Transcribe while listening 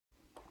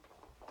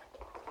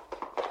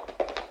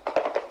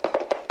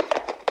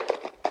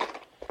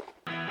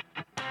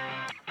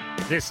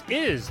This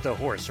is the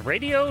Horse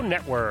Radio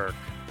Network.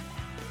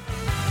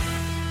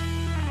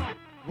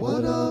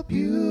 What a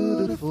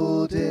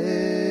beautiful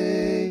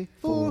day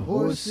for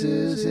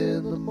horses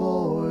in the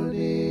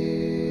morning.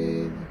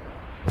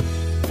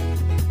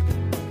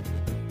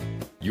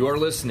 You are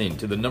listening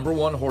to the number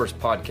one horse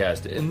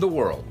podcast in the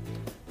world.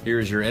 Here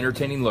is your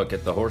entertaining look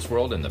at the horse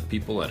world and the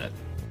people in it.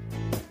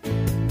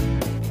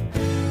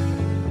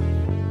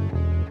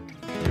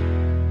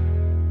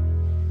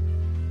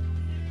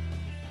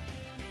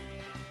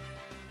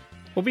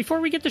 Well,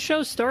 before we get the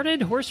show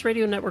started, Horse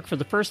Radio Network for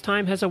the first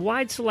time has a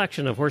wide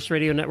selection of Horse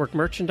Radio Network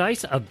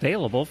merchandise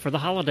available for the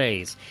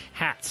holidays.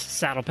 Hats,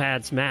 saddle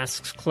pads,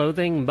 masks,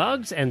 clothing,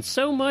 mugs, and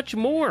so much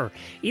more,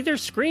 either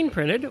screen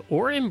printed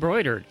or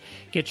embroidered.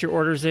 Get your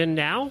orders in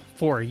now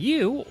for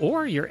you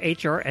or your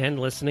HRN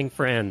listening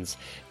friends.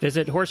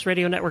 Visit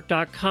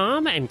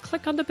horseradionetwork.com and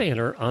click on the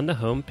banner on the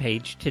home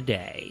page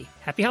today.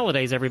 Happy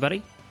holidays,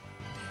 everybody.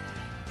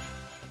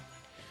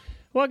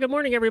 Well, good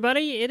morning,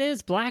 everybody. It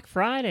is Black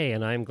Friday,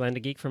 and I'm Glenn the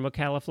Geek from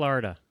Ocala,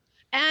 Florida.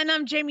 And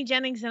I'm Jamie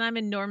Jennings, and I'm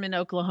in Norman,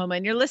 Oklahoma.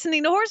 And you're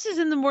listening to Horses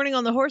in the Morning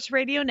on the Horse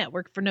Radio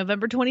Network for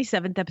November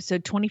 27th,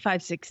 episode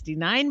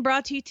 2569,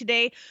 brought to you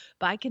today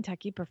by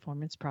Kentucky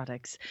Performance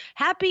Products.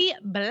 Happy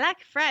Black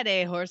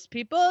Friday, horse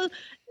people.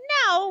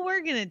 Now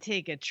we're going to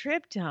take a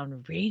trip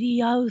down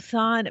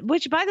Radiothon,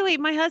 which, by the way,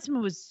 my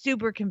husband was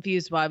super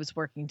confused while I was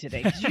working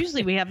today, because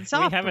usually we have it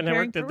off. We haven't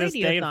worked at this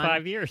day in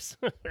 5 years.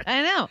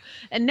 I know.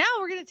 And now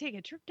we're going to take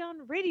a trip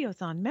down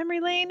Radiothon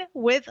memory lane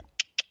with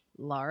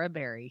Laura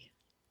Berry.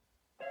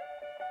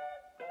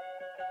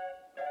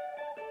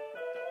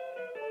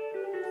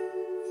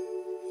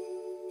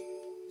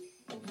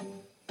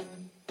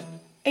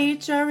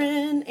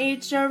 HRN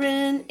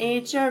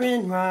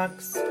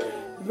rocks.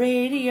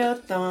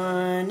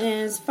 Radiothon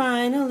is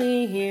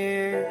finally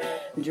here.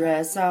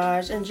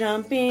 Dressage and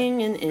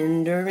jumping and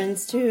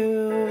endurance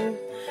too.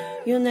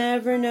 You'll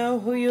never know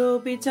who you'll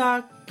be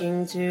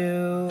talking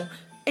to.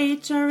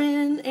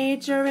 HRN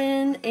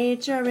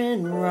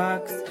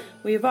rocks.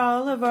 We've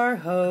all of our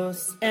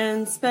hosts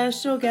and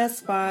special guest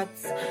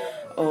spots.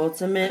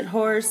 Ultimate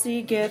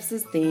Horsey Gifts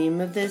is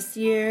theme of this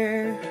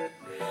year.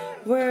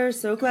 We're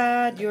so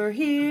glad you're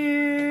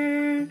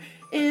here.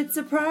 It's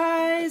a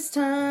prize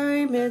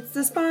time. It's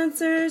the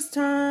sponsors'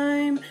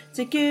 time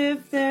to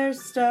give their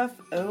stuff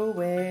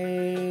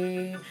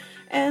away.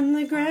 And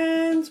the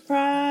grand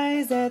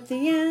prize at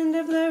the end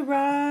of the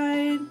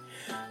ride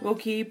will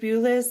keep you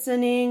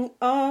listening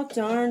all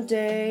darn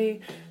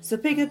day. So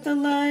pick up the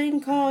line,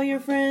 call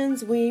your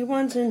friends. We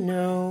want to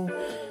know,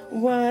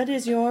 what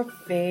is your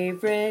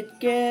favorite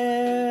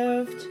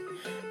gift?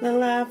 The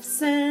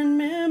laughs and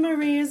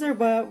memories are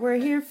what we're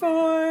here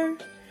for.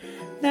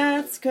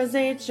 That's 'cause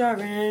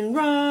HRN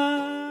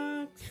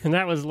rocks. And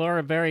that was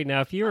Laura Berry.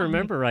 Now, if you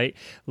remember right,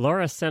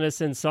 Laura sent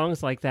us in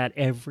songs like that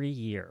every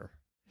year.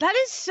 That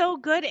is so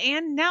good.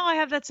 And now I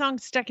have that song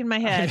stuck in my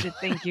head.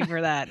 Thank you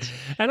for that.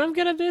 And I'm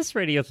going to miss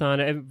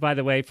Radiothon. And by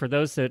the way, for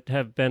those that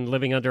have been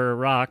living under a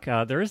rock,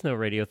 there is no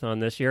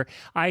Radiothon this year.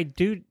 I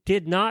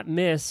did not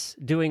miss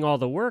doing all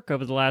the work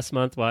over the last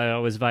month while I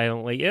was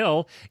violently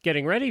ill,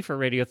 getting ready for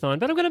Radiothon,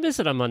 but I'm going to miss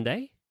it on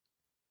Monday.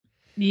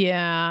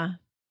 Yeah.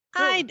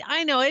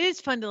 I know it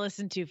is fun to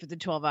listen to for the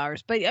 12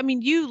 hours, but I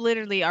mean, you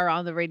literally are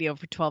on the radio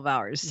for 12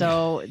 hours,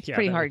 so it's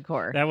pretty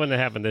hardcore. That wouldn't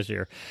have happened this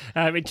year.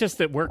 I mean, just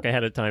at work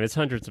ahead of time. It's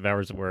hundreds of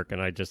hours of work, and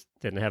I just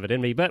didn't have it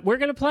in me. But we're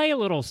going to play a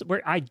little.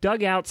 I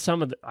dug out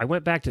I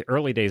went back to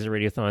early days of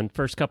Radiothon,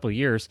 first couple of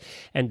years,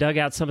 and dug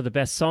out some of the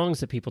best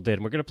songs that people did.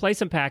 And we're going to play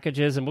some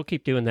packages, and we'll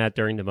keep doing that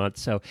during the month.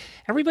 So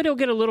everybody will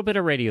get a little bit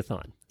of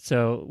Radiothon.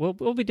 So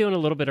we'll be doing a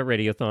little bit of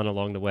Radiothon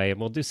along the way, and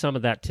we'll do some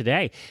of that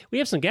today. We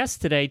have some guests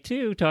today,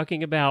 too,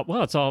 talking about,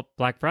 well, it's all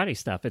Black Friday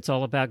stuff. It's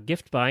all about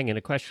gift buying and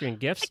equestrian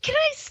gifts. Can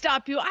I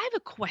stop you? I have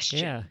a question.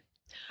 Yeah.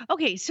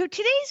 Okay, so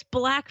today's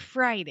Black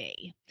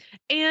Friday,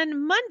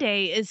 and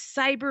Monday is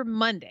Cyber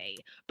Monday,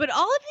 but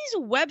all of these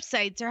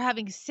websites are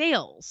having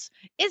sales.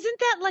 Isn't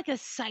that like a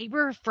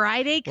Cyber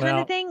Friday kind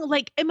of thing?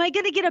 Like, am I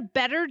going to get a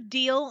better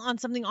deal on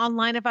something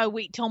online if I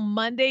wait till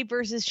Monday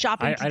versus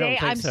shopping today? I don't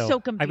think I'm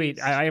so confused.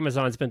 I mean,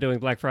 Amazon's been doing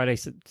Black Friday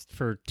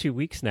for 2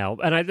 weeks now,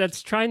 and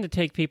that's trying to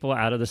take people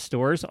out of the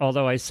stores,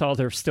 although I saw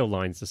there were still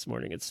lines this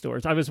morning at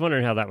stores. I was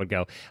wondering how that would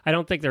go. I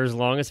don't think they're as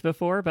long as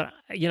before, but,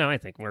 I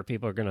think more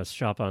people are going to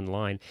shop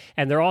online.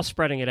 And they're all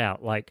spreading it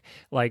out, like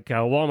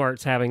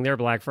Walmart's having their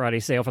Black Friday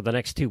sale for the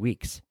next 2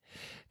 weeks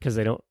because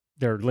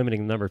they're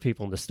limiting the number of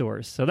people in the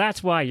stores. So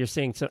that's why you're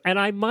seeing some. And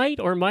I might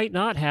or might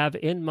not have,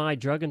 in my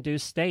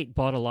drug-induced state,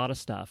 bought a lot of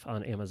stuff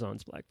on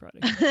Amazon's Black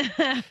Friday.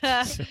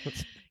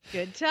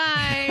 Good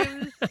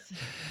times.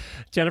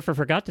 Jennifer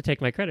forgot to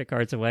take my credit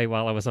cards away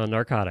while I was on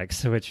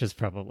narcotics, which is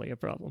probably a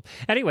problem.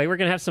 Anyway, we're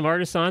going to have some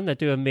artists on that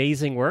do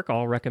amazing work,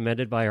 all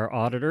recommended by our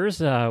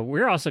auditors.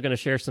 We're also going to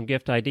share some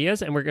gift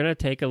ideas, and we're going to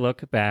take a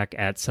look back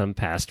at some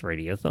past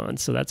Radiothons.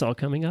 So that's all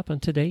coming up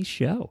on today's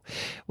show.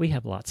 We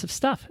have lots of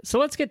stuff. So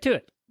let's get to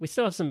it. We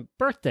still have some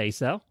birthdays,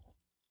 though.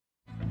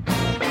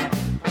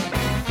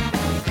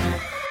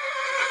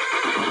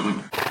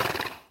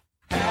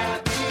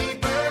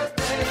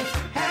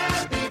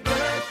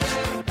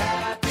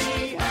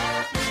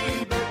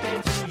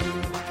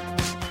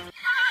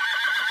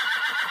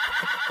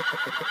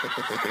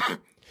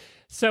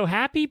 So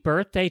happy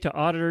birthday to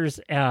auditors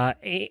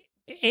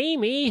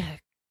Amy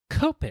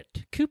Cuppet.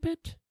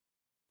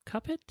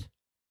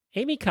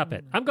 Amy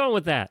Cuppet. I'm going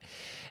with that.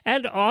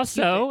 And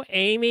also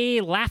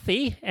Amy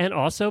Laffey and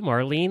also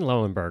Marlene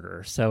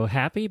Lowenberger. So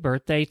happy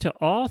birthday to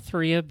all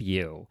three of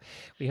you.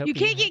 We hope you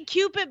can't get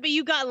Cupid, but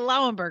you got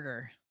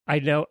Lowenberger. I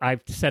know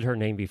I've said her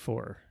name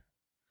before.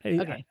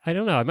 Okay. I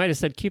don't know. I might have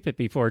said Cupid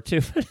before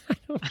too, but I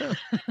don't know.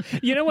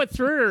 You know what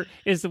threw her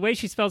is the way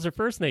she spells her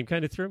first name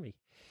kind of threw me.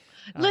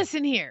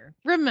 Listen here.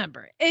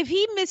 Remember, if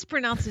he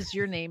mispronounces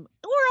your name,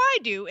 or I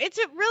do, it's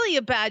really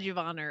a badge of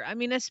honor. I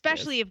mean,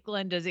 especially if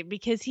Glenn does it,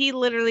 because he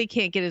literally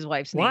can't get his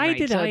wife's name Why right.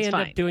 did so I it's end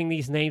fine. up doing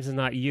these names and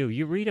not you?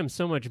 You read them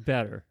so much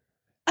better.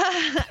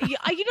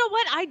 You know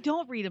what? I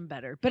don't read them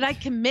better, but I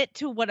commit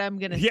to what I'm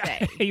going to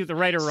say. Either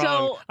right or So,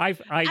 wrong.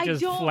 I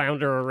just don't-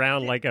 flounder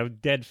around like a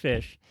dead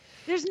fish.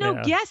 There's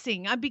no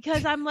guessing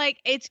because I'm like,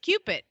 it's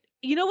Cupid.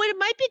 You know what? It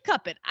might be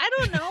Cupid. I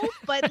don't know,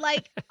 but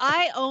like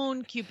I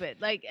own Cupid.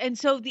 Like, and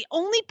so the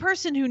only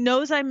person who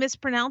knows I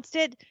mispronounced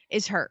it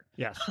is her.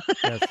 Yes.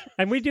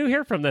 And we do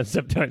hear from them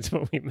sometimes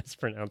when we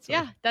mispronounce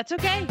them. Yeah, that's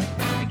okay.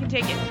 I can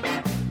take it.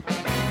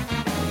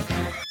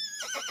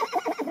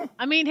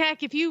 I mean,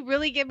 heck, if you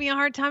really give me a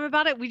hard time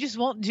about it, we just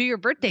won't do your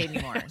birthday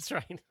anymore. That's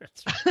right.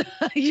 That's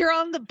right. You're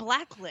on the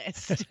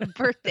blacklist of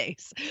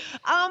birthdays.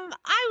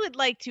 I would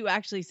like to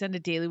actually send a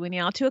daily winnie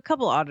out to a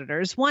couple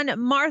auditors. One,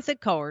 Martha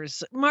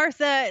Coers.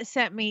 Martha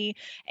sent me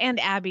and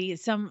Abby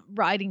some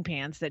riding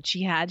pants that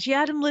she had. She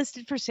had them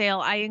listed for sale.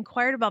 I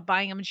inquired about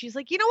buying them, and she's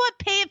like, you know what?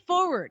 Pay it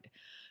forward.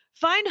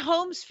 Find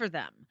homes for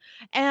them.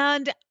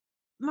 And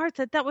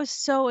Martha, that was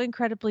so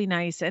incredibly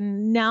nice.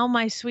 And now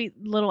my sweet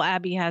little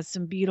Abby has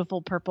some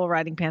beautiful purple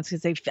riding pants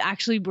because they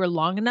actually were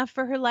long enough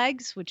for her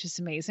legs, which is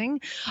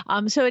amazing.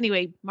 So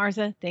anyway,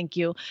 Martha, thank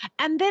you.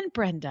 And then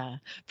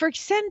Brenda for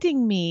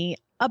sending me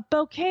a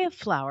bouquet of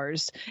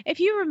flowers. If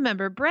you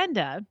remember,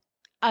 Brenda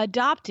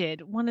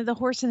adopted one of the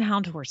Horse and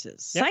Hound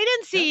horses, sight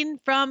unseen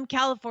from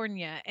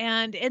California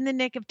and in the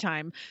nick of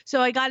time.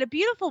 So I got a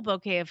beautiful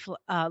bouquet of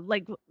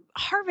like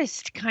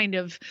harvest kind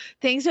of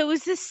thing. So it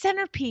was the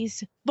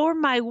centerpiece for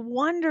my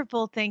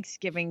wonderful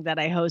Thanksgiving that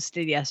I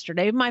hosted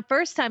yesterday. My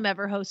first time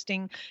ever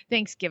hosting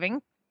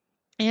Thanksgiving.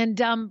 And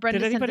Brenda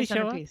Did sent the anybody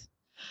show up? centerpiece.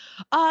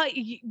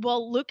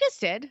 Well, Lucas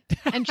did,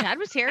 and Chad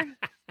was here.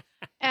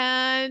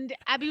 And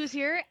Abby was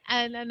here,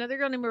 and another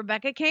girl named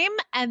Rebecca came,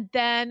 and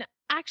then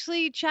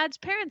actually Chad's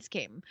parents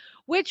came,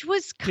 which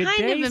was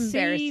kind of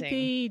embarrassing.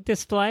 See the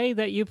display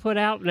that you put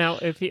out? Now,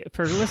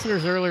 for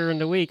listeners earlier in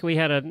the week, we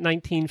had a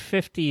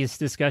 1950s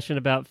discussion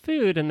about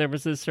food, and there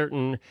was a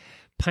certain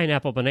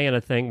pineapple banana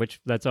thing, which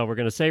that's all we're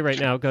going to say right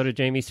now. Go to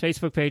Jamie's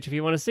Facebook page if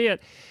you want to see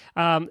it.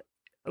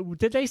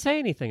 Did they say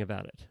anything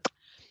about it?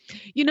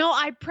 You know,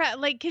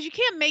 because you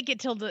can't make it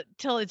till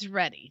it's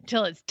ready,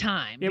 till it's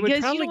time. It would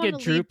because probably you don't get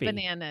wanna droopy. leave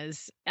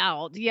bananas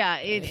out. Yeah,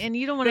 and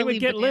you don't want They to would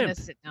leave get bananas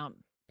limp. sitting out.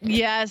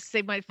 Yes,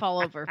 they might fall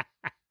over.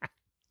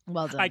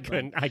 Well done. I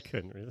Glenn.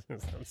 couldn't resist.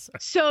 I'm sorry.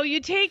 So you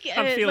take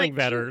I'm feeling like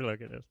better.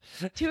 Look at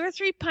this. 2 or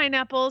 3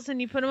 pineapples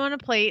and you put them on a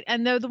plate,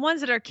 and they're the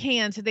ones that are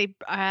canned, so they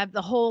have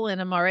the hole in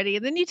them already.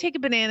 And then you take a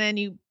banana and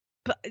you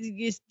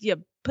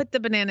put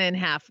the banana in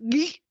half,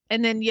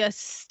 and then you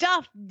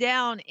stuff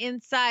down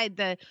inside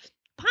the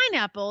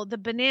pineapple the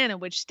banana,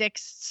 which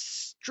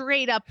sticks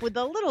straight up with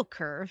a little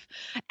curve.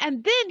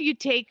 And then you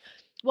take,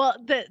 well,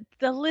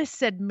 the list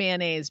said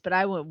mayonnaise, but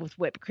I went with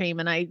whipped cream,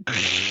 and I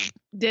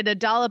did a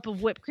dollop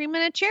of whipped cream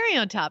and a cherry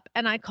on top,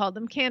 and I called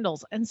them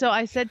candles. And so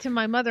I said to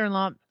my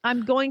mother-in-law,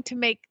 I'm going to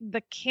make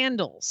the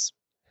candles.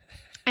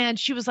 And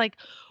she was like,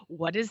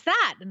 what is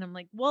that? And I'm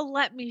like, well,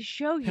 let me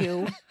show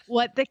you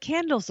what the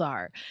candles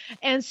are.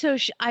 And so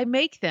I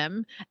make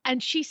them,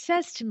 and she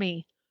says to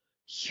me,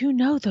 you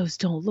know, those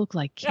don't look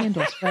like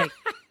candles, right?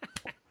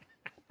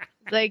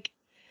 Like,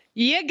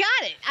 you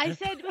got it. I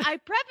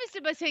prefaced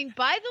it by saying,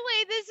 by the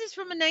way, this is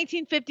from a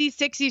 1950s,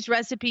 60s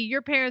recipe.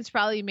 Your parents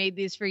probably made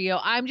these for you.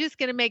 I'm just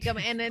going to make them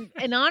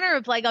in honor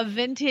of like a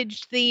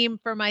vintage theme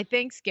for my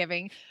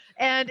Thanksgiving.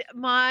 And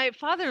my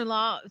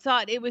father-in-law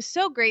thought it was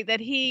so great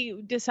that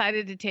he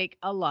decided to take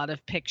a lot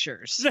of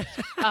pictures.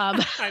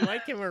 I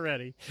like him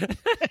already.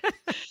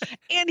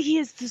 And he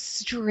is the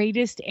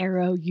straightest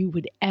arrow you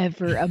would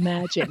ever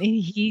imagine. And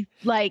he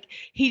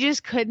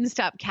just couldn't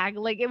stop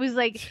cackling. Like, it was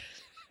like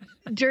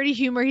dirty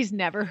humor he's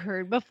never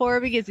heard before,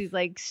 because he's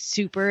like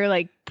super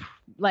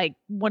like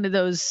one of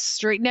those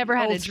straight, never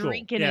had Old a school.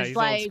 drink in Yeah, his he's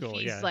old life. school,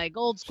 He's yeah. like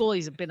old school.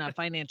 He's been a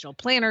financial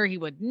planner. He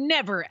would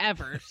never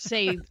ever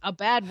say a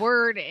bad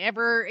word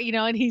ever,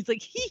 and he's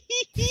like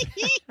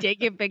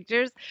taking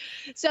pictures.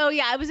 So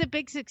yeah, it was a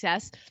big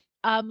success.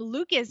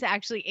 Lucas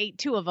actually ate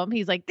 2 of them.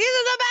 He's like, these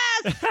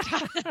are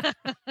the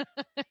best.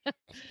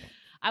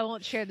 I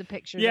won't share the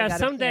pictures. Yeah,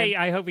 someday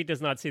I hope he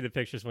does not see the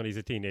pictures when he's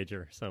a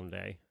teenager.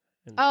 Someday.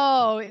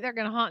 Oh, they're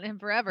gonna haunt him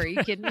forever. Are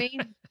you kidding me?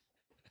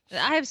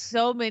 I have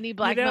so many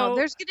black belt.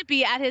 There's gonna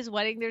be at his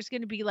wedding. There's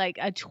gonna be like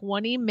a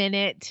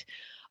 20-minute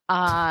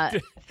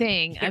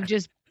thing of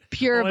just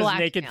pure all his black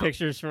naked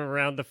pictures from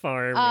around the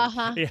farm.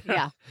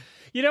 Yeah.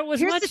 It was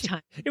Here's the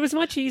time. It was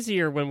much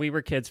easier when we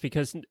were kids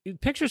because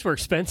pictures were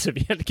expensive.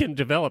 You had to get them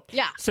developed.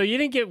 Yeah. So you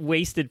didn't get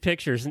wasted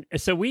pictures.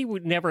 So we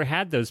would never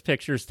had those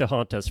pictures to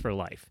haunt us for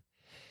life.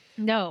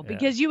 No,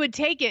 because you would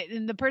take it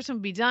and the person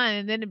would be done,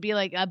 and then it'd be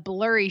like a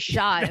blurry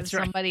shot of That's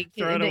right. somebody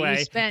Throw it that away.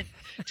 you spent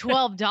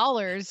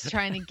 $12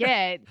 trying to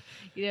get,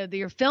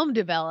 your film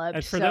developed.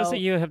 And for those of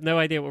you who have no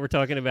idea what we're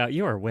talking about,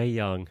 you are way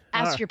young.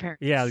 Ask your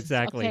parents. Yeah,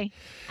 exactly. Okay.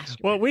 Ask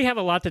your Well, we have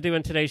a lot to do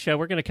in today's show.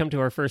 We're going to come to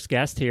our first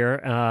guest here,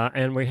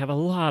 and we have a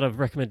lot of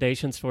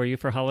recommendations for you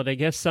for holiday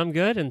gifts. Some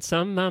good and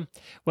some,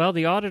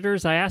 the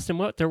auditors, I asked them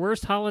what their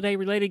worst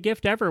holiday-related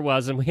gift ever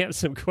was, and we have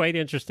some quite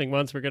interesting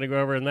ones we're going to go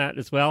over in that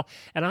as well.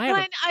 And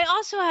I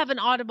also have an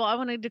audible I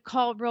wanted to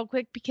call real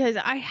quick because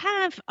I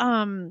have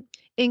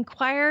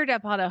inquired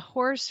about a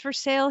horse for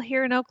sale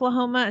here in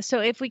Oklahoma. So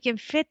if we can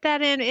fit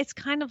that in, it's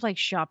kind of like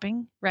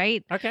shopping,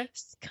 right? Okay.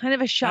 It's kind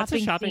of a shopping,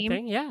 That's a shopping theme.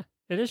 thing, yeah.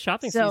 It is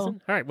shopping So,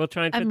 season. All right, we'll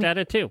try and fit that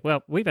in too.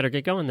 Well, we better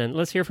get going then.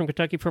 Let's hear from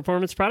Kentucky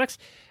Performance Products,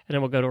 and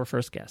then we'll go to our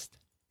first guest.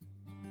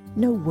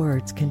 No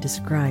words can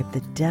describe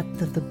the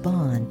depth of the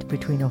bond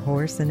between a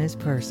horse and his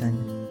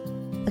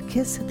person. A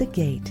kiss at the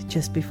gate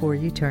just before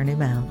you turn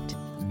him out.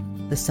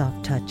 The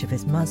soft touch of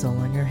his muzzle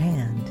on your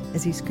hand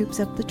as he scoops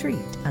up the treat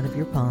out of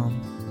your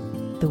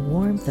palm. The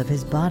warmth of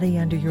his body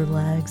under your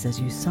legs as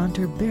you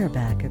saunter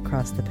bareback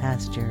across the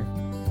pasture.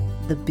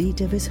 The beat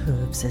of his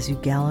hooves as you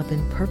gallop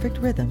in perfect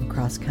rhythm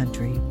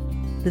cross-country.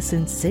 The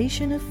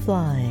sensation of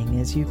flying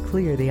as you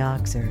clear the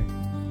oxer.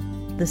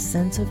 The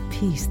sense of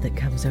peace that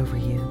comes over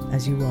you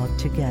as you walk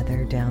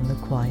together down the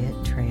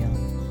quiet trail.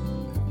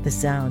 The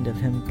sound of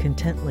him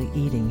contently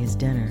eating his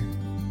dinner.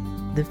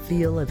 The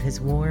feel of his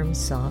warm,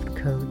 soft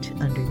coat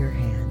under your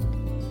hand.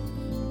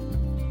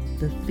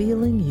 The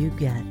feeling you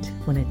get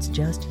when it's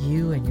just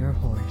you and your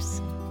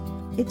horse.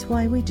 It's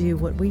why we do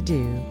what we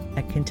do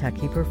at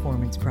Kentucky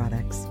Performance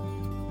Products.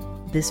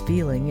 This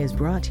feeling is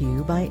brought to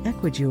you by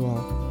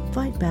Equidual.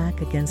 Fight back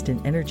against an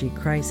energy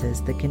crisis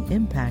that can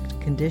impact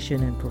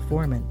condition and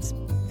performance.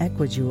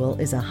 Equidual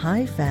is a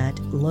high-fat,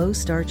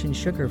 low-starch and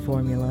sugar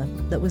formula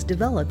that was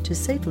developed to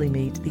safely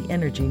meet the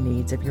energy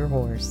needs of your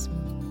horse.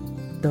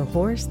 The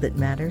horse that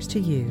matters to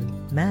you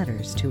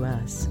matters to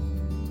us.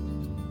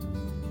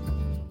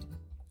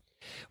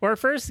 Our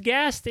first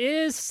guest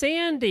is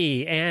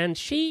Sandy, and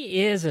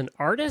she is an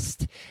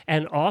artist,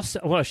 and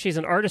also, she's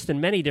an artist in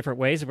many different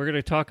ways. We're going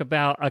to talk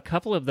about a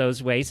couple of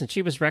those ways, and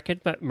she was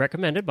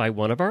recommended by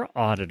one of our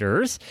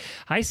auditors.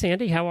 Hi,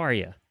 Sandy. How are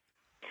you?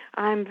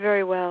 I'm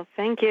very well,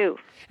 thank you.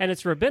 And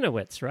it's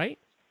Rabinowitz, right?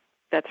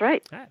 That's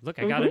right. Ah, look,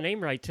 I got a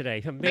name right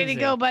today. Amazing. Way to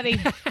go, buddy.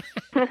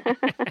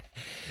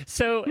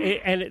 So,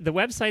 and the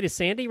website is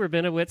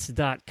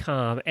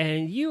sandyrabinowitz.com,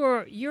 and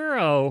you're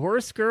a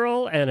horse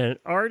girl and an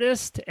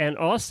artist and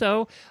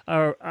also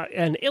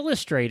an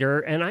illustrator,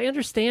 and I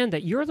understand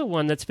that you're the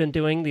one that's been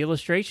doing the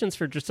illustrations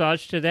for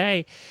Dressage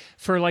Today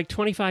for like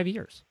 25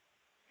 years.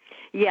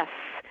 Yes,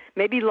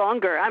 maybe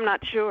longer. I'm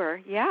not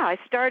sure. Yeah, I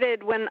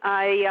started when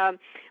I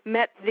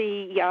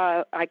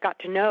I got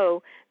to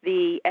know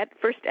the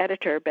first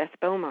editor, Beth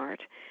Beaumart,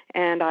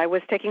 and I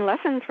was taking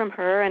lessons from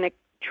her and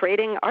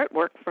trading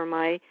artwork for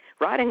my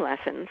riding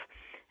lessons.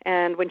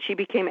 And when she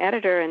became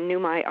editor and knew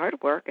my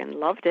artwork and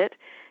loved it,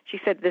 she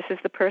said, this is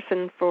the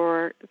person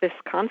for this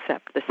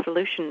concept, the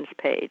solutions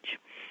page.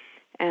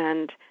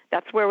 And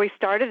that's where we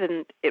started,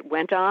 and it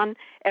went on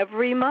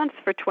every month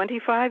for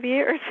 25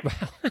 years.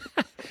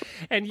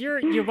 And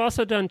you've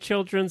also done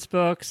children's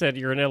books, and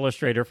you're an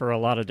illustrator for a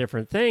lot of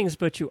different things,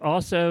 but you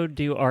also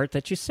do art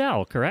that you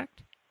sell,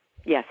 correct?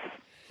 Yes.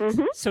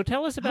 Mm-hmm. So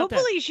tell us about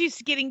Hopefully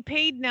she's getting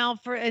paid now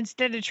for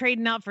instead of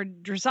trading out for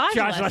dressage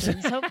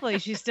lessons. Hopefully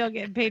she's still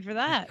getting paid for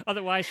that.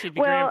 Otherwise, she'd be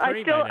Well, Grand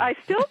Prix by now. I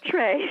still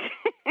trade.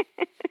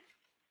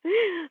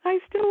 I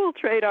still will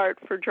trade art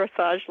for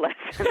dressage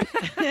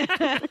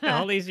lessons.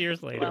 All these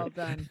years later. Well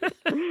done.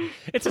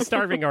 It's a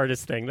starving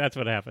artist thing. That's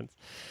what happens.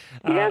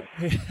 Yes.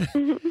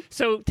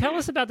 So tell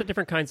us about the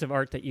different kinds of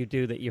art that you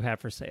do that you have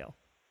for sale.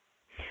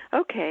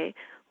 Okay.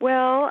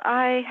 Well,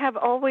 I have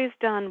always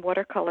done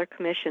watercolor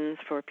commissions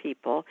for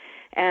people,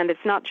 and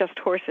it's not just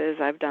horses.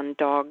 I've done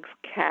dogs,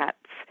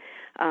 cats,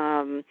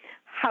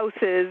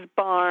 houses,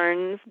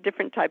 barns,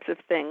 different types of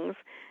things.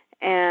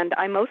 And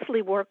I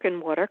mostly work in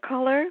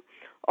watercolor,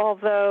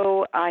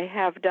 although I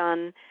have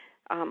done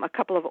a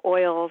couple of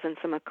oils and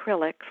some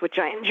acrylics, which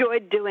I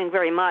enjoyed doing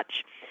very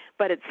much,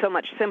 but it's so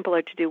much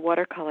simpler to do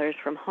watercolors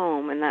from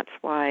home, and that's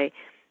why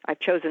I've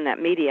chosen that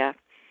media,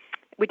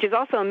 which is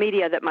also a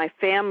media that my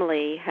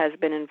family has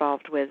been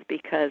involved with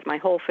because my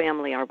whole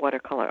family are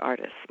watercolor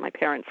artists. My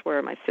parents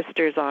were, my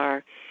sisters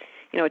are,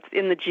 it's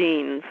in the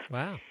genes.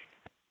 Wow.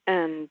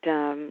 And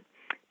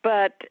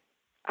but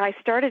I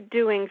started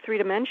doing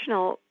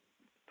three-dimensional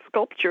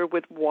sculpture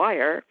with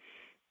wire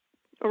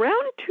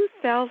around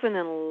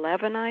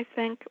 2011, I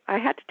think. I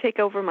had to take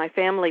over my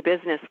family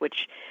business,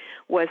 which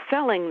was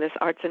selling this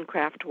arts and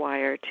craft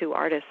wire to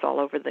artists all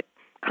over the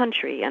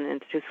country and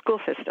into school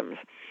systems.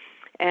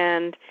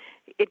 And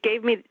it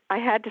gave me, I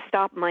had to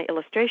stop my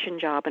illustration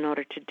job in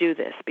order to do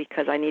this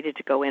because I needed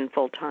to go in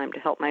full-time to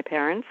help my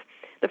parents.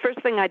 the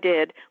first thing I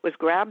did was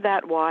grab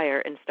that wire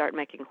and start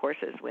making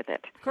horses with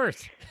it. Of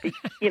course.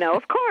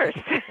 Of course.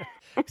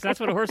 'Cause that's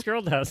what a horse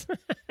girl does.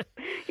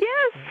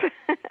 Yes.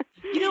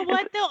 You know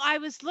what, though? I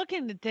was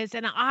looking at this,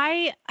 and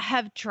I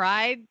have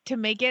tried to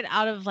make it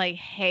out of like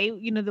hay,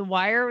 the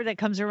wire that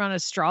comes around a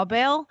straw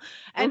bale,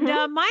 and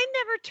mine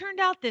never turned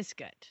out this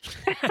good.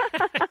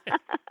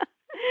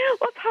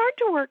 Well, it's hard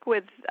to work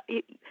with.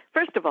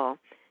 First of all,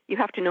 you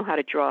have to know how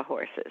to draw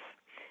horses.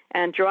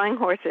 And drawing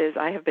horses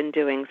I have been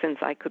doing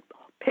since I could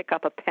pick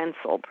up a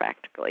pencil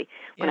practically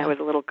when I was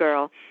a little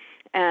girl.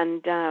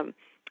 And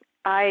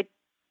I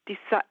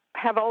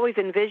have always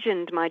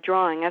envisioned my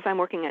drawing, as I'm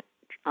working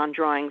on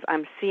drawings,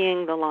 I'm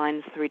seeing the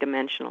lines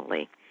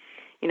three-dimensionally.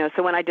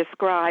 So when I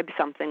describe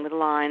something with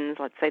lines,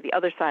 let's say the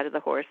other side of the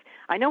horse,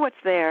 I know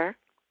what's there,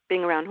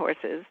 being around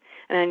horses,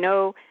 and I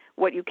know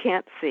what you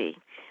can't see.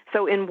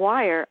 So in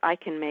wire, I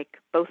can make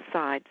both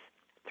sides.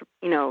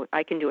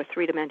 I can do a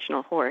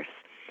three-dimensional horse,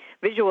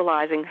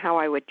 visualizing how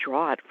I would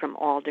draw it from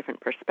all different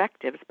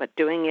perspectives, but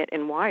doing it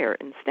in wire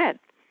instead.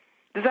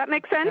 Does that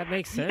make sense? That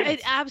makes sense.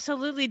 It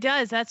absolutely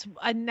does. That's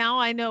now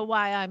I know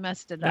why I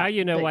messed it up. Now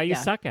you know why you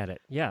suck at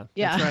it. Yeah.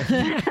 Yeah. That's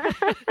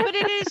right. But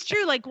it is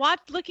true. Like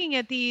looking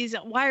at these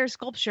wire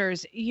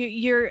sculptures,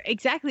 you're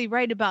exactly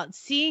right about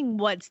seeing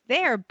what's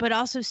there, but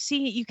also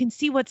you can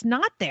see what's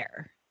not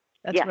there.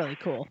 That's really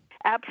cool.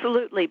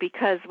 Absolutely,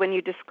 because when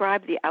you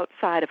describe the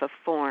outside of a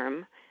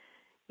form,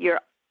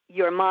 your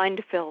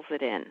mind fills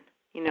it in.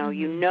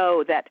 You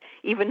know that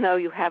even though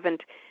you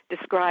haven't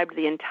described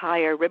the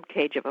entire rib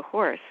cage of a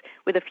horse,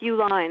 with a few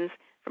lines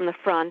from the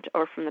front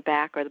or from the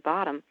back or the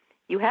bottom,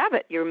 you have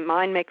it. Your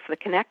mind makes the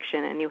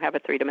connection, and you have a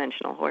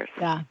three-dimensional horse.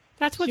 Yeah.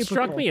 That's what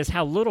struck me, is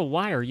how little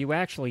wire you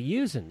actually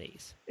use in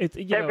these.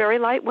 They're very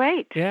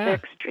lightweight. Yeah. They're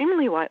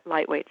extremely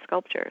lightweight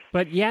sculptures.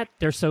 But yet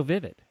they're so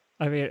vivid.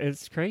 I mean,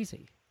 it's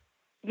crazy.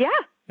 Yeah.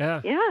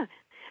 Yeah. Yeah.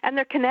 And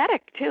they're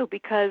kinetic, too,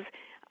 because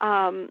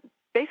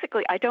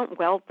basically I don't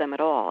weld them at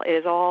all. It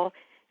is all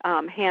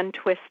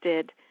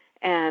hand-twisted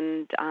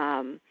and,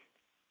 done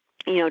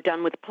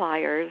with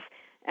pliers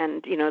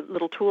and,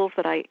 little tools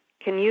that I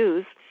can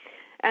use.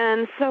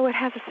 And so it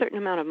has a certain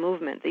amount of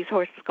movement. These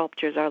horse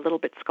sculptures are a little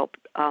bit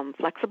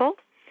flexible.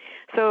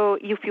 So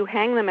if you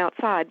hang them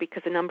outside,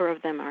 because a number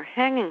of them are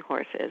hanging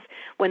horses,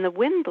 when the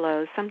wind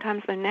blows,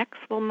 sometimes their necks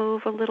will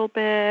move a little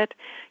bit.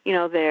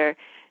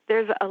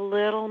 There's a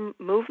little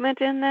movement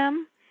in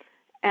them.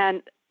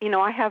 And,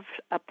 I have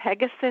a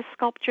Pegasus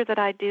sculpture that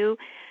I do,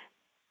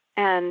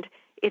 and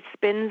it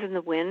spins in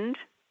the wind.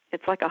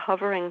 It's like a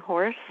hovering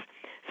horse.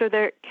 So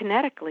they're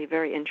kinetically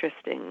very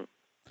interesting,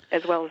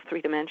 as well as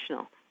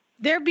three-dimensional.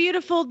 They're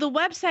beautiful. The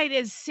website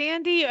is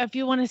Sandy, if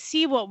you want to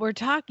see what we're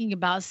talking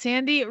about,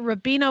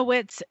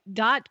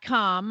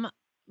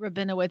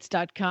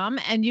 SandyRabinowitz.com,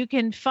 and you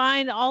can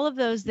find all of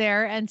those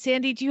there. And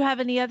Sandy, do you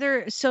have any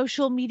other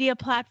social media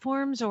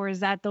platforms, or is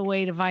that the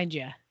way to find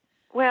you?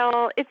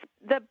 Well, it's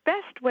the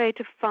best way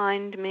to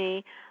find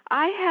me.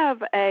 I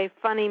have a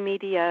funny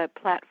media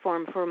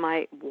platform for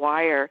my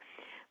wire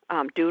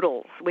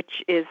doodles,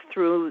 which is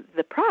through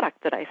the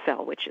product that I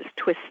sell, which is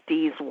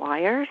Twisties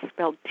Wire,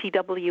 spelled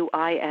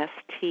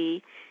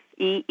TWISTEEZ,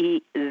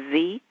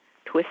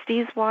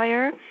 Twisties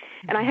Wire.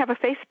 And I have a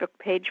Facebook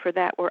page for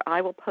that where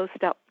I will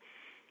post up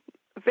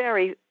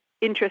very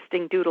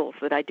interesting doodles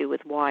that I do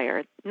with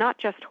wire, not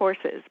just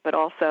horses, but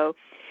also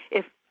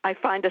if I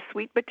find a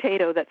sweet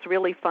potato that's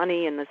really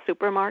funny in the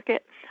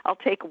supermarket, I'll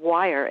take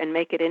wire and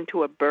make it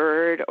into a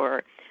bird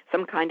or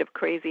some kind of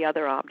crazy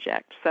other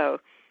object. So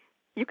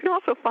you can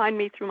also find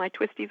me through my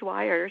Twisties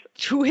Wires.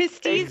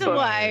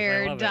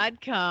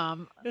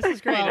 TwistiesWire.com. This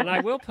is great. And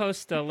I will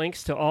post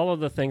links to all of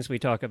the things we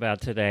talk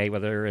about today,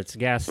 whether it's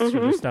guests or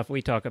the stuff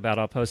we talk about.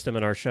 I'll post them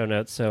in our show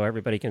notes so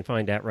everybody can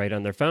find that right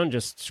on their phone.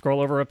 Just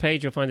scroll over a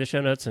page, you'll find the show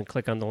notes, and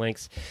click on the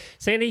links.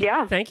 Sandy,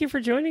 thank you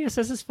for joining us.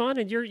 This is fun,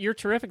 and you're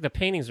terrific. The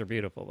paintings are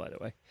beautiful, by the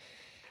way.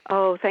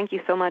 Oh, thank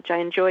you so much. I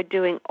enjoyed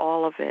doing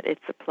all of it.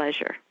 It's a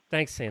pleasure.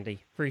 Thanks,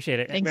 Sandy. Appreciate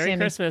it. Thanks, Merry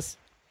Sandy. Christmas.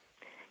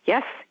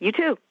 Yes, you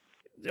too.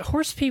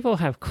 Horse people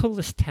have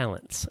coolest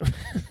talents.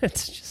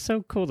 It's just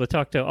so cool to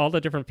talk to all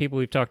the different people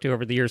we've talked to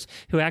over the years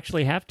who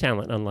actually have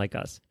talent, unlike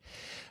us.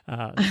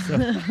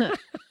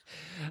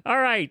 All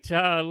right,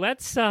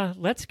 let's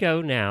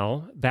go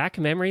now back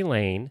memory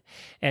lane,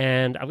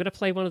 and I'm going to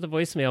play one of the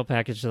voicemail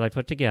packages I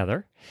put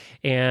together,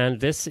 and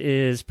this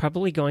is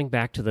probably going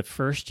back to the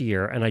first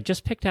year, and I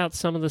just picked out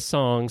some of the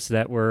songs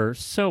that were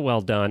so well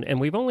done, and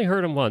we've only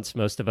heard them once,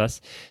 most of us,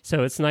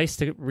 so it's nice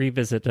to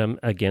revisit them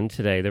again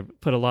today. They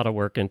put a lot of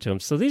work into them.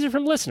 So these are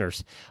from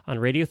listeners on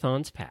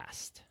Radiothons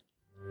Past.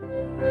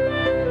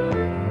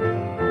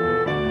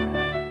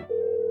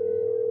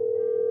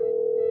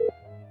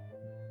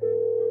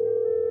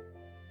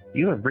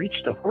 You have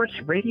reached the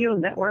Horse Radio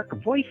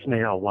Network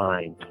voicemail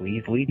line.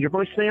 Please leave your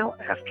voicemail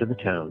after the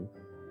tone.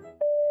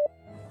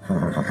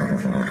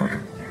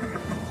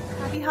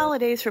 Happy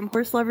holidays from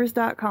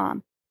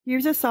horselovers.com.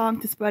 Here's a song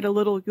to spread a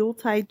little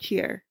Yuletide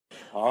cheer.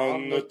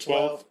 On the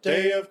 12th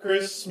day of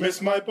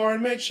Christmas, my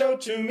barn maid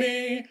showed to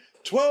me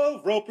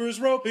 12 ropers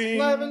roping,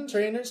 11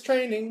 trainers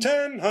training,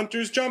 10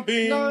 hunters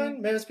jumping,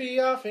 9 mares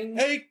piaffing,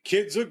 8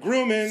 kids a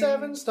grooming,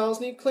 7 stalls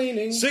need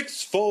cleaning,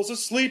 6 foals a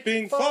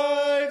sleeping,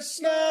 5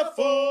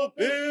 snaffle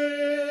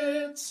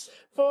bits,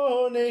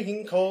 4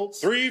 neighing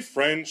colts, 3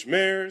 French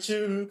mares,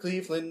 2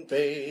 Cleveland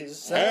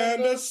bays,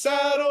 and a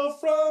saddle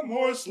from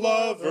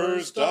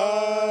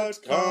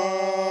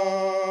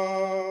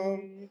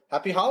horselovers.com.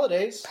 Happy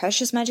holidays.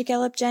 Precious Magic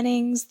Ellip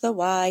Jennings, the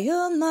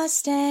wild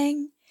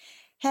Mustang,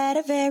 had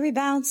a very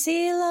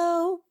bouncy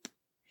lope.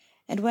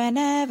 And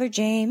whenever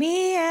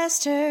Jamie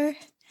asked her,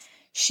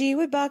 she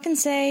would buck and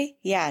say,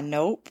 yeah,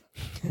 nope.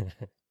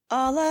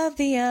 All of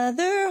the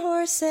other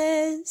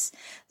horses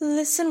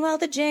listen well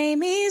to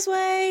Jamie's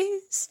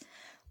ways.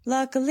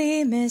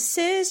 Luckily,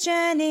 Mrs.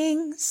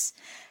 Jennings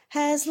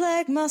has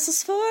leg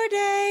muscles for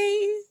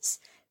days.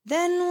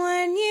 Then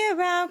one year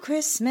round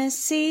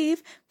Christmas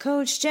Eve,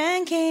 Coach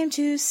Jen came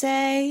to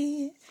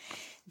say,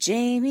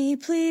 Jamie,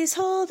 please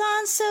hold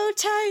on so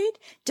tight.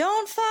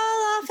 Don't fall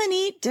off and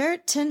eat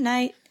dirt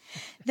tonight.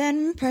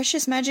 Then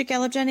Precious Magic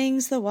Ellip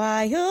Jennings, the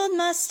wild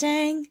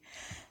Mustang,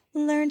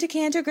 learned to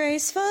canter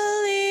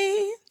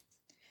gracefully.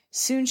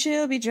 Soon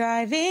she'll be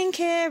driving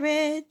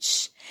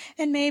carriage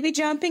and maybe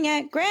jumping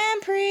at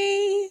Grand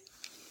Prix.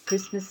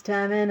 Christmas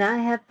time and I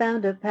have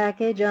found a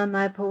package on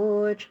my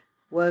porch.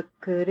 What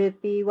could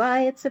it be?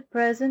 Why, it's a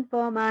present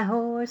for my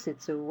horse.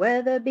 It's a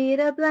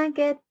weather-beater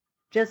blanket,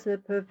 just the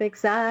perfect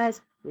size,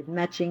 with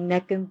matching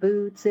neck and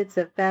boots. It's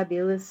a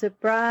fabulous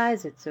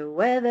surprise. It's a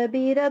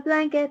weather-beater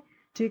blanket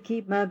to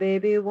keep my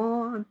baby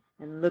warm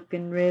and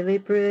looking really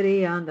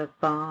pretty on the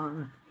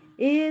farm.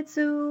 It's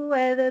a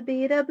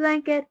weather-beater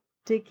blanket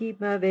to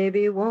keep my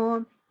baby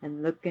warm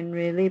and looking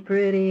really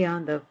pretty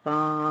on the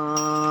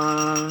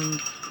farm.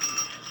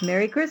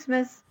 Merry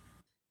Christmas.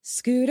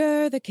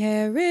 Scooter the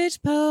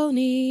carriage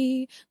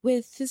pony,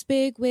 with his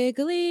big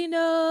wiggly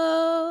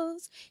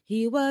nose,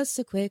 he was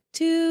so quick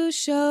to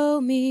show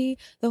me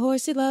the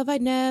horsey love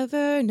I'd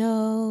never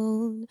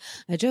known.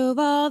 I drove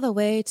all the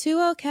way to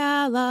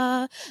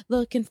Ocala,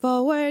 looking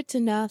forward to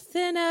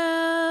nothing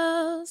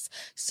else.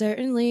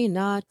 Certainly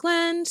not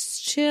Glenn's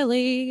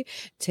chili,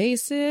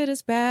 tasted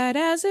as bad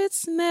as it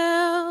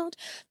smelled.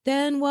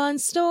 Then one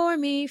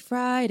stormy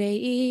Friday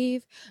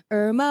Eve,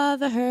 Irma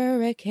the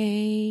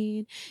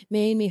hurricane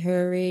made me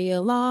hurry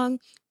along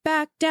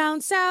back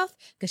down south,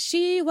 'cause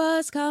she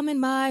was coming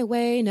my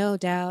way, no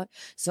doubt.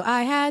 So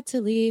I had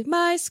to leave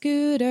my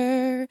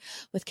scooter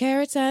with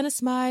carrots and a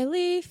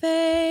smiley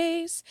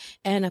face,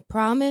 and a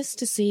promise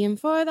to see him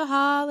for the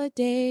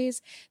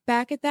holidays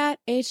back at that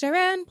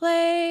HRN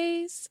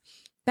place.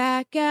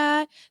 Back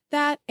at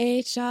that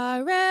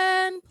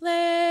HRN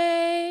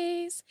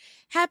place.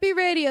 Happy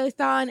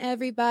Radiothon,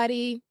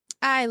 everybody.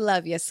 I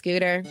love you,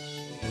 Scooter.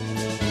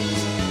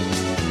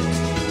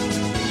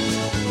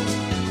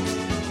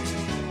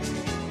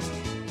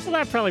 Well,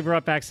 that probably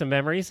brought back some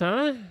memories,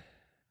 huh?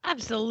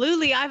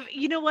 Absolutely.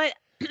 You know what?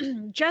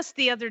 Just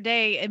the other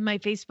day in my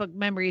Facebook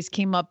memories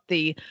came up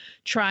the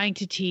trying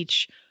to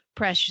teach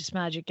Precious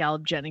Magic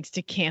Ellip Jennings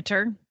to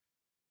canter.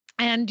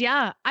 And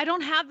yeah, I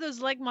don't have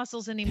those leg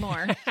muscles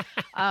anymore,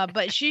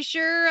 but she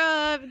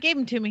sure gave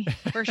them to me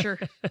for sure.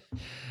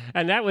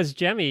 And that was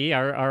Jemmy,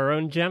 our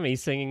own Jemmy,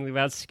 singing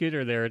about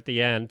Scooter there at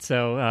the end.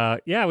 So,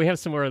 yeah, we have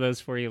some more of those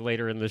for you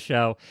later in the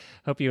show.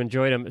 Hope you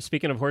enjoyed them.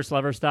 Speaking of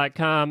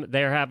horselovers.com,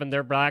 they're having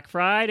their Black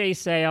Friday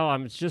sale.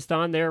 I'm just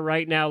on there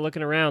right now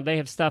looking around. They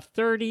have stuff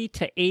 30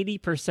 to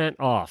 80%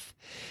 off.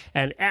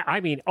 And I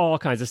mean, all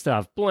kinds of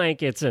stuff,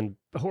 blankets and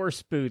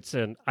horse boots.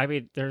 And I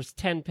mean, there's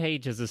 10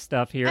 pages of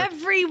stuff here.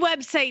 Every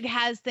website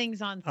has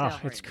things on sale. Oh,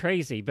 it's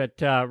crazy.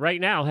 But right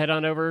now, head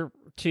on over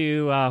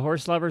to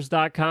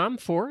horselovers.com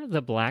for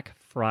the Black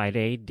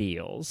Friday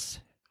deals.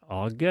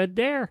 All good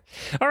there.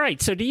 All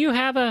right. So do you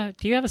have a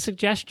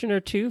suggestion or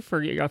two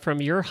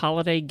from your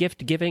holiday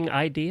gift giving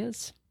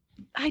ideas?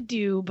 I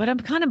do, but I'm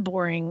kind of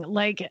boring.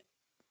 Like,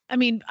 I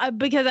mean,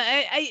 because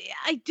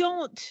I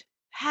don't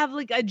have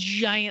like a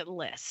giant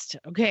list.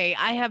 Okay.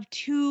 I had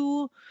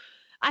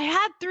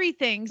 3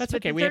 things. That's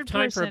okay. We have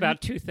time for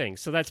about 2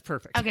 things, so that's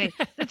perfect. Okay.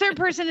 The third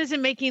person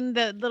isn't making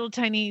the little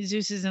tiny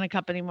Zeus's in a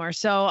cup anymore.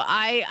 So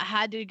I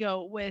had to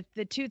go with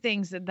the 2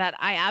 things that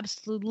I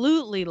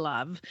absolutely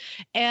love.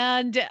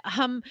 And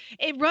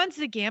it runs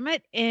the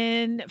gamut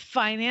in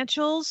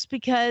financials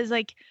because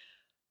like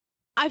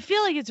I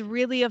feel like it's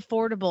really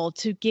affordable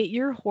to get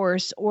your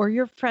horse or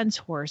your friend's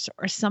horse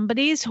or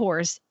somebody's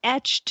horse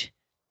etched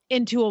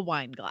into a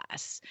wine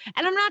glass.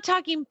 And I'm not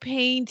talking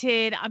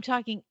painted, I'm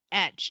talking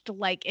etched,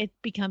 like it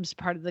becomes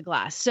part of the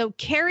glass. So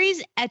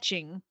Carrie's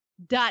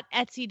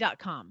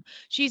Etching.etsy.com.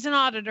 She's an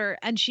auditor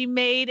and she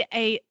made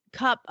a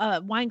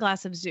wine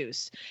glass of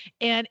Zeus.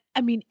 And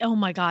I mean, oh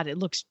my God, it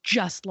looks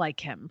just like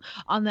him.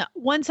 On the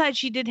one side,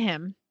 she did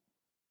him,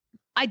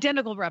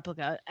 identical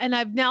replica. And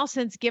I've now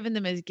since given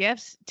them as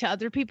gifts to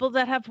other people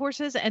that have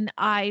horses. And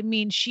I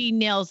mean, she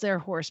nails their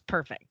horse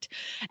perfect.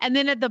 And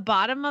then at the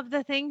bottom of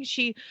the thing,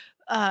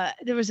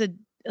 there was a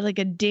like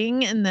a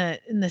ding in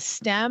the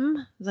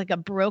stem, like a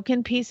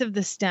broken piece of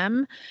the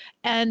stem,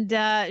 and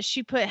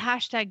she put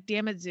hashtag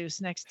damn it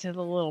Zeus next to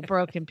the little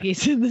broken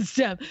piece in the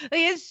stem. Like,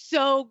 it's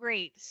so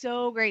great,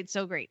 so great,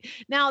 so great.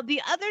 Now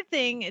the other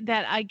thing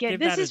that I get,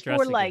 this is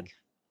for like,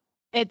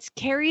 it's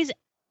Carrie's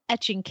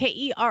Etching,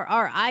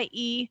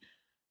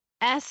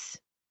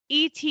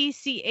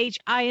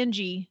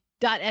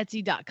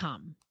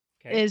 Kerrie'sEtching.Etsy.com.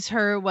 Is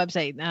her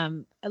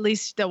website. At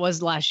least that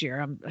was last year.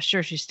 I'm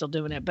sure she's still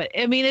doing it, but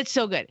I mean, it's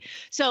so good.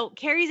 So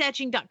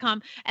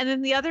Kerrie'sEtching.com. And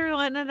then the other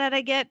one that I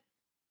get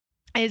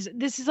is,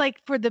 this is like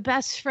for the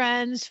best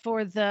friends,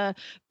 for the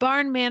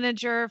barn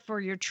manager, for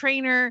your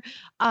trainer,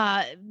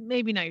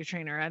 maybe not your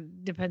trainer.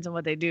 It depends on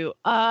what they do.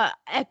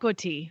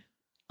 Equity.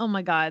 Oh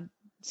my God.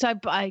 So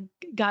I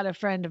got a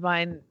friend of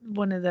mine,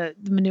 one of the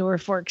manure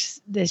forks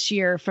this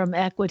year from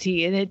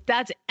Equity, and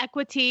that's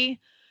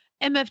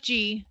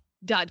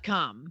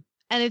equitymfg.com.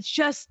 And it's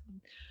just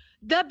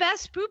the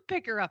best poop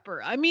picker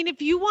upper. I mean, if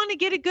you want to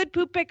get a good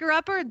poop picker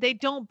upper, they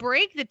don't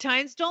break. The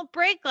tines don't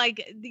break.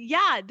 Like,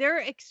 yeah, they're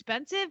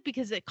expensive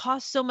because it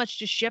costs so much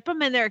to ship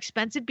them, and they're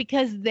expensive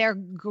because they're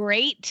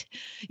great.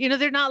 You know,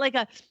 they're not like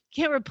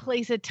can't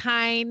replace a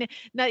tine.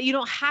 No, you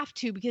don't have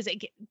to, because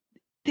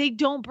they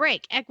don't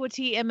break.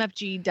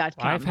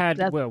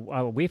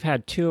 EquityMFG.com. We've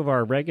had two of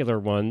our regular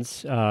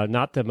ones,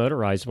 not the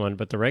motorized one,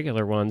 but the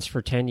regular ones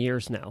for 10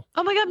 years now.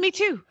 Oh my God, me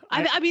too.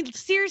 I mean,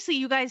 seriously,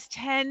 you guys,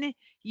 10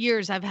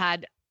 years I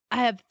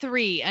have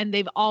 3, and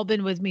they've all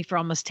been with me for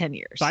almost 10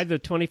 years. Buy the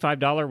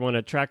 $25 one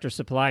at Tractor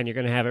Supply, and you're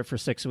going to have it for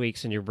 6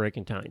 weeks, and you're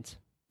breaking tines.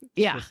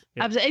 Yeah.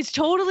 It's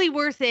totally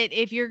worth it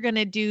if you're going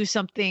to do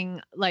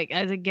something like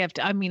as a gift.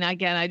 I mean,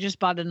 again, I just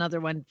bought another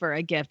one for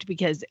a gift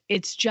because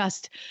it's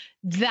just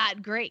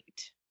that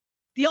great.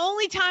 The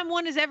only time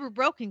one has ever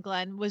broken,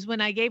 Glenn, was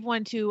when I gave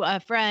one to a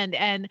friend,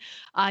 and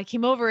I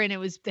came over and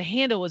the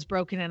handle was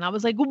broken, and I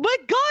was like, oh my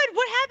God,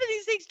 what happened?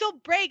 These things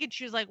don't break. And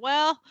she was like,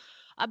 well,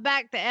 I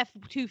backed the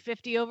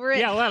F-250 over it.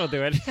 Yeah, well, that'll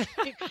do it. Well,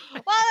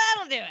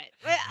 that'll do it.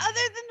 But other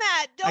than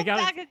that, don't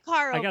back a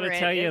car over it. I got to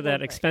tell you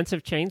that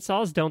expensive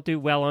chainsaws don't do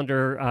well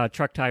under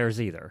truck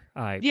tires either.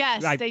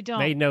 Yes, they don't.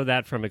 They know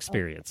that from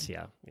experience,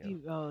 yeah.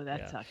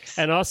 That sucks.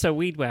 And also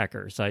weed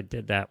whackers. I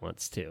did that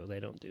once, too. They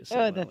don't do so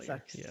well. Oh, that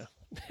sucks. Yeah.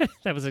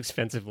 That was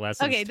expensive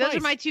lessons. Okay, those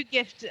are my 2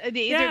 gifts.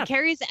 Either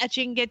Carrie's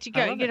Etching, get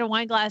a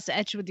wine glass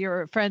etched with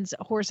your friend's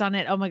horse on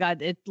it. Oh my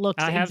God, it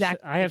looks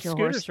exactly I have like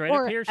your Scooters horse. right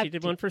up here. She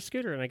did one for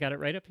Scooter, and I got it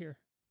right up here,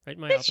 right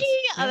in my office.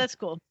 Oh, that's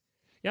cool.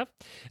 Yep.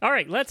 All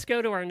right, let's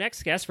go to our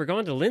next guest. We're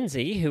going to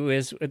Lindsay, who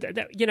is,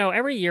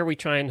 every year we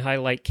try and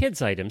highlight kids'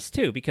 items,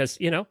 too, because,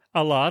 a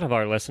lot of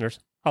our listeners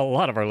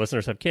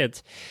have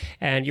kids,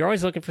 and you're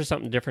always looking for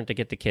something different to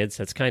get the kids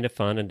that's kind of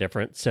fun and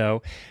different.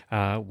 So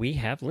we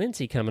have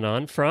Lindsay coming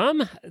on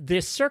from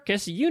the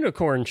Circus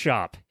Unicorn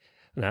Shop.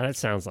 Now, that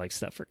sounds like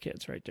stuff for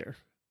kids right there.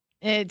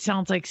 It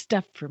sounds like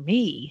stuff for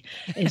me,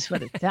 is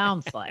what it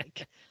sounds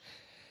like.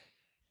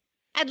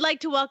 I'd like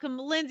to welcome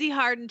Lindsay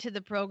Harden to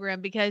the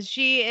program because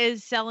she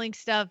is selling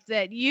stuff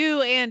that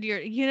you and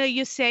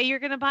you say you're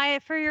going to buy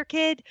it for your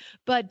kid,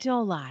 but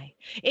don't lie.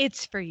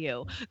 It's for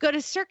you. Go to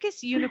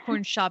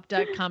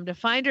circusunicornshop.com to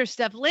find her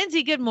stuff.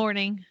 Lindsay, good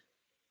morning.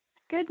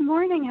 Good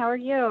morning. How are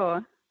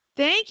you?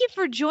 Thank you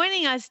for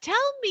joining us. Tell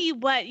me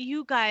what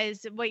your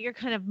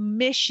kind of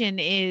mission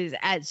is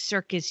at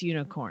Circus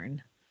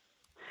Unicorn.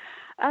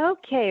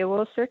 Okay.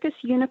 Well, Circus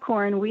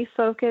Unicorn, we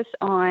focus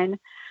on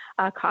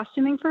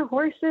costuming for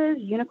horses,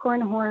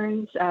 unicorn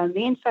horns,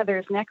 mane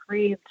feathers, neck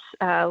wreaths,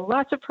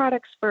 lots of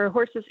products for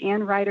horses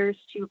and riders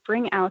to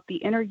bring out the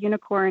inner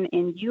unicorn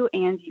in you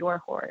and your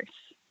horse.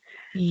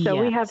 Yes. So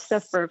we have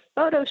stuff for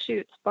photo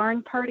shoots,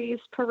 barn parties,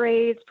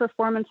 parades,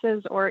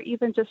 performances, or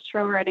even just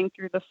trail riding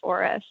through the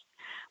forest.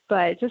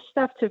 But just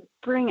stuff to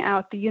bring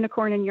out the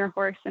unicorn in your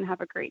horse and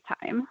have a great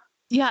time.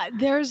 Yeah,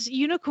 there's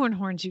unicorn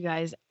horns, you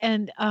guys.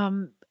 And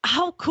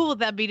how cool would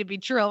that be to be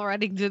trail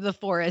riding through the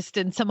forest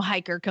and some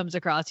hiker comes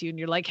across you and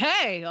you're like,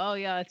 hey, oh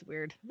yeah, it's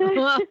weird.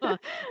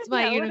 It's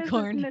my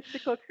unicorn. What is this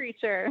mystical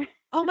creature?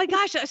 Oh my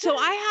gosh. So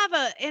I have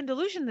an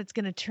Andalusian that's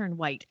going to turn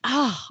white.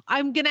 Oh,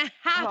 I'm going to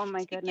have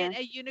to get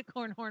a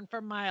unicorn horn for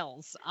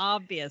Miles,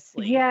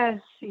 obviously. Yes.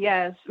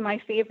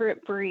 My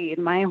favorite breed.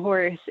 My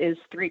horse is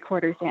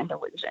 3/4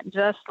 Andalusian.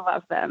 Just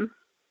love them.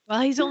 Well,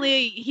 he's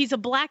a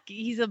black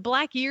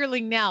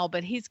yearling now,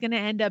 but he's going to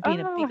end up being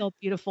a big old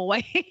beautiful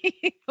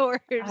white horse.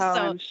 Oh, so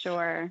I'm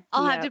sure.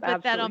 I'll have to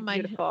put that on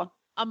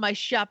my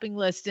shopping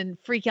list and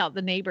freak out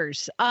the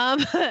neighbors.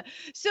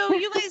 So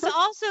you guys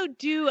also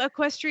do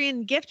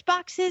equestrian gift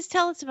boxes.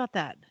 Tell us about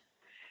that.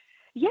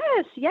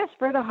 Yes.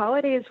 For the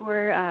holidays,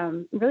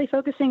 we're really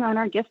focusing on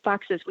our gift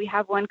boxes. We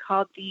have one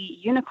called the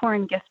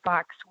Unicorn Gift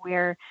Box,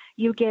 where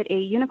you get a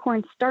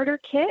unicorn starter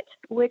kit,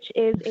 which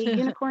is a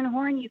unicorn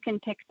horn. You can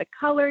pick the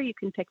color, you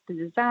can pick the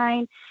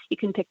design, you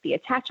can pick the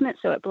attachment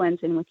so it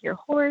blends in with your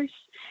horse.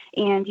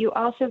 And you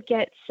also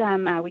get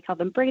some, we call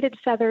them braided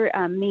feather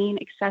mane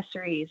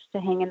accessories to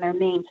hang in their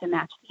mane to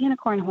match the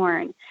unicorn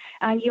horn.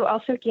 You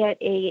also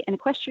get an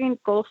equestrian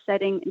goal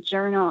setting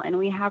journal, and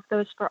we have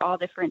those for all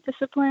different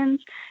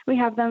disciplines. We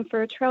have them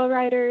for trail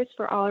riders,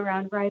 for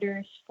all-around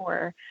riders,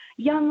 for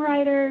young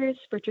riders,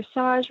 for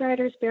dressage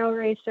riders, barrel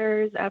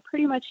racers,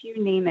 pretty much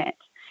you name it.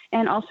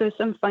 And also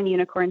some fun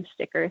unicorn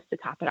stickers to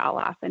top it all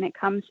off. And it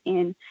comes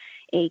in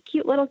a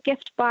cute little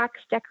gift box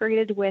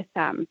decorated with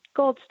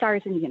gold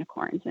stars and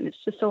unicorns. And it's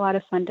just a lot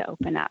of fun to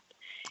open up.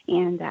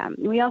 And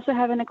we also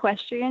have an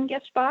equestrian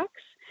gift box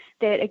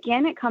that,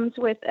 again, it comes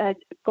with a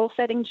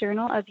goal-setting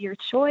journal of your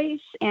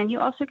choice. And you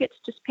also get to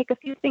just pick a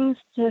few things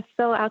to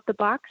fill out the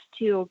box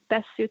to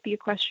best suit the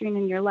equestrian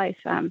in your life.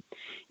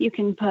 You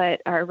can put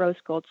our rose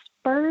gold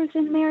spurs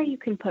in there. You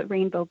can put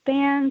rainbow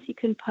bands. You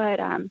can put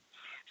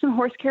some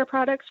horse care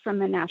products from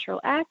the Natural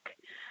Eck,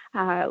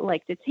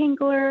 like the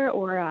Tingler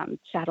or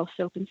saddle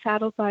soap and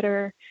saddle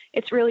butter.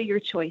 It's really your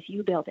choice.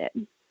 You build it.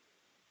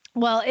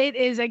 Well, it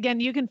is,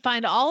 again, you can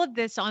find all of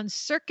this on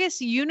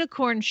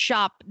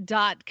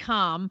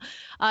circusunicornshop.com.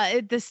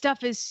 The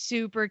stuff is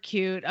super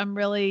cute. I'm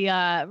really,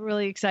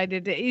 really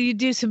excited. You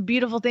do some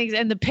beautiful things,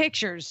 and the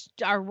pictures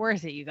are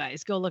worth it, you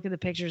guys. Go look at the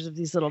pictures of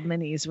these little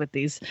minis with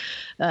these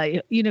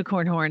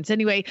unicorn horns.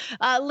 Anyway,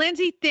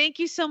 Lindsay, thank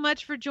you so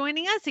much for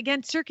joining us.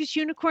 Again,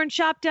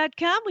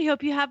 circusunicornshop.com. We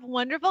hope you have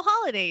wonderful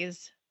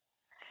holidays.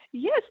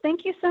 Yes,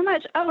 thank you so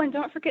much. Oh, and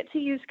don't forget to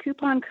use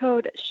coupon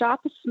code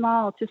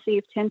SHOPSMALL to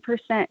save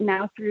 10%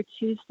 now through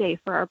Tuesday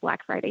for our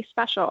Black Friday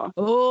special.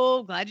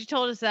 Oh, glad you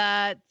told us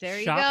that. There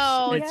you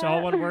go. It's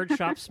all one word,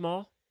 Shop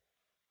Small?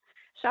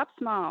 Shop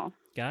Small.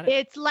 Got it.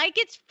 It's like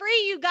it's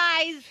free, you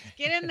guys.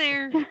 Get in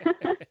there.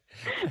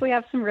 We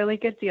have some really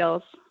good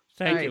deals.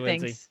 Thank you,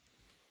 Lindsay. Thanks.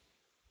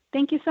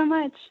 Thank you so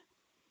much.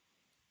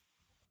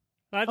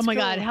 That's oh my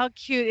cool. God, how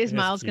cute is That's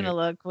Miles going to cute.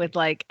 look with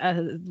like a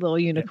little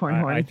unicorn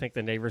horn? I think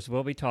the neighbors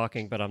will be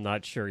talking, but I'm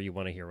not sure you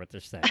want to hear what they're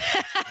saying.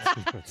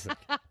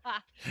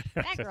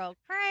 That girl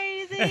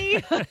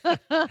crazy.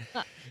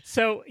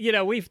 So,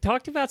 we've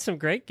talked about some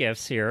great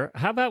gifts here.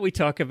 How about we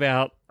talk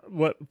about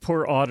what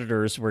poor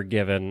auditors were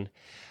given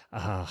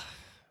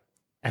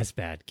as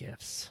bad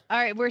gifts? All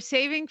right, we're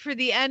saving for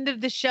the end of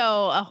the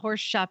show a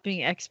horse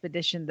shopping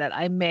expedition that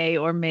I may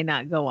or may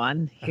not go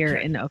on here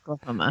in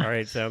Oklahoma. All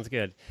right, sounds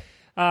good.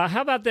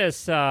 How about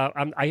this?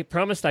 I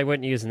promised I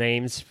wouldn't use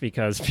names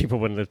because people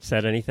wouldn't have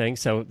said anything,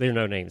 so there are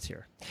no names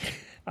here.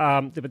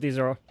 But these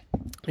are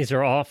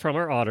all from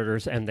our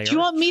auditors, and they. Do you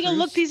want me to true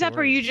look these up, or are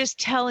stories. you just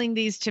telling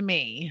these to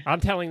me? I'm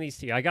telling these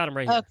to you. I got them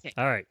right here. Okay.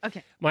 All right.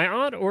 Okay. My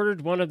aunt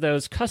ordered one of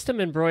those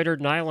custom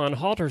embroidered nylon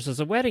halters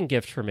as a wedding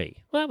gift for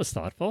me. Well, that was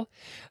thoughtful.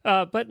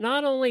 But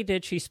not only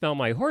did she spell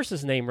my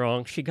horse's name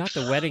wrong, she got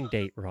the wedding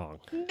date wrong.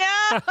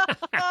 No.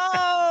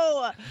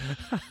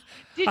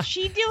 Did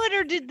she do it,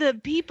 or did the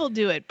people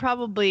do it?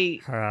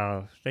 Probably.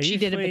 She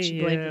did it, but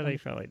she blamed them. they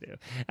probably do.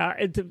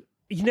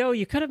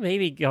 You could have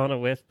maybe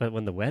gone with, but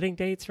when the wedding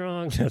date's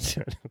wrong, that's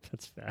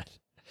bad.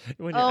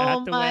 When you're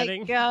at the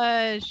wedding.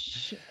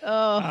 Gosh.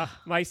 Oh,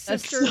 my that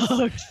sister's.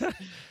 sucks.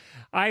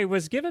 I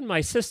was given my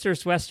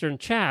sister's Western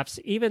chaps,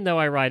 even though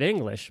I write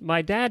English.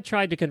 My dad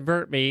tried to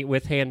convert me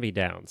with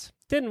hand-me-downs.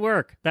 Didn't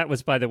work. That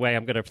was, by the way,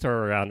 I'm going to throw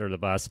her under the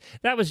bus.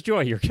 That was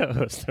Joy, your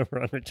co-host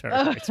over on Return.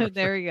 Oh,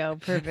 there we go.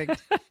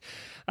 Perfect.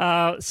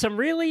 Some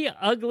really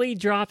ugly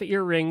drop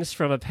earrings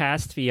from a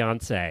past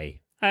fiancé.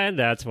 And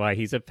that's why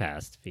he's a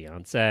past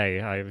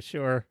fiancé, I'm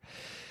sure.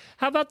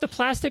 How about the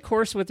plastic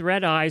horse with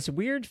red eyes,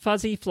 weird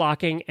fuzzy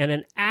flocking, and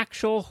an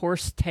actual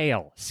horse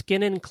tail,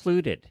 skin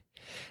included?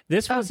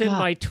 This was in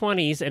my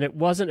 20s, and it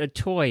wasn't a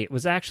toy. It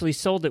was actually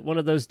sold at one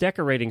of those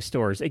decorating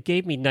stores. It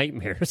gave me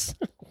nightmares.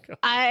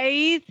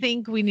 I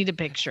think we need a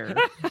picture.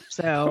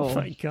 So. Oh,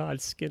 my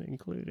God, skin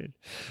included.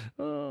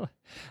 Oh.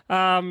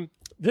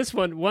 This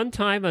one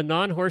time a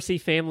non-horsey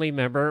family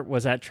member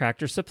was at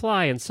Tractor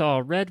Supply and saw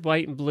a red,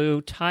 white, and blue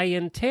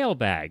tie-in tail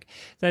bag.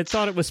 They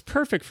thought it was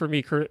perfect for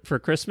me for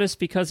Christmas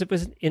because it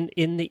was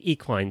in the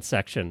equine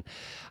section.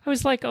 I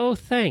was like, oh,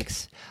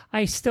 thanks.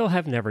 I still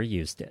have never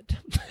used it.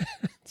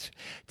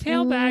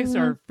 Tail bags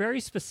are very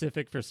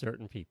specific for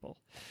certain people.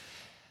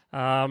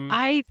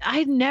 I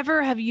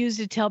never have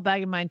used a tail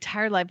bag in my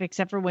entire life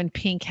except for when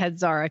Pink had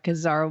Zara because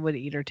Zara would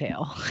eat her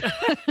tail.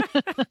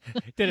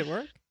 Did it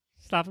work?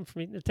 Stop him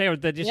from eating the tail, or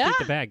did they just eat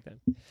the bag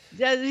then?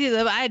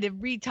 I had to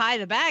retie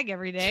the bag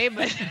every day,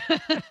 but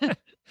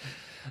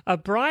a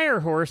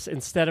Breyer horse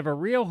instead of a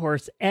real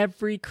horse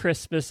every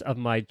Christmas of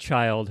my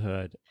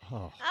childhood.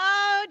 Oh,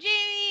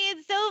 Jamie,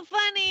 it's so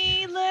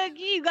funny. Look,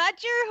 you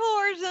got your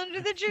horse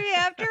under the tree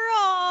after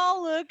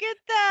all. Look at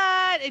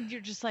that. And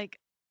you're just like,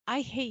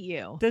 I hate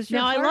you. Does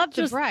your I heart love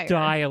just the Breyer.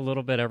 die a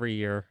little bit every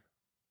year?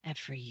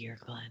 Every year,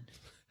 Glenn.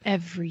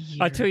 Every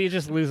year. Until you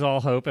just lose all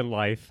hope in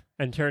life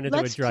and turn into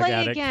a drug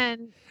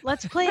addict.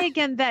 Let's play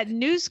again that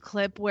news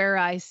clip where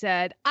I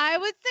said, I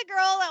was the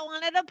girl that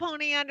wanted a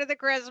pony under the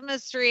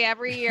Christmas tree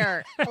every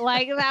year.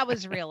 Like, that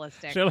was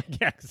realistic. So,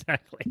 yeah,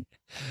 exactly.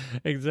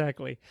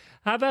 Exactly.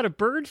 How about a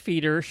bird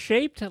feeder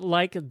shaped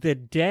like the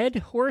dead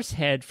horse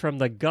head from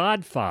The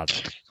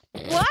Godfather?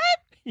 What?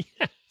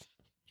 Yes.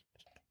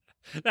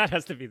 That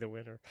has to be the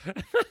winner.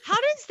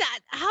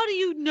 How do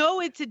you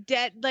know it's a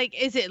dead, like,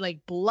 is it like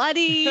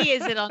bloody?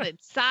 Is it on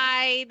its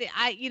side?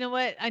 You know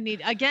what? I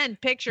need, again,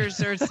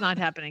 pictures or it's not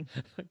happening.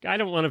 I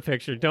don't want a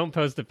picture. Don't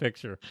post a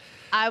picture.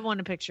 I want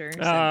a picture.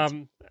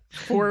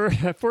 For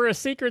a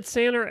Secret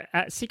Santa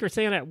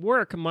at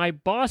work, my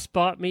boss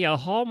bought me a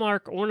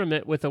Hallmark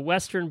ornament with a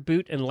Western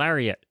boot and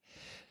lariat.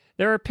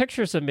 There are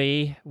pictures of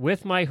me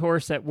with my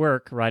horse at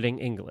work writing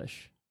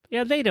English.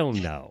 Yeah, they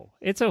don't know.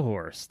 It's a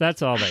horse.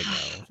 That's all they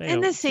know.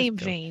 In the same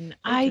vein,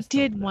 I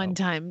did one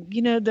time,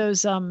 you know,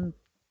 those,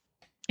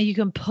 you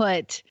can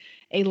put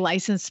a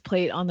license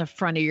plate on the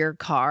front of your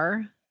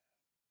car.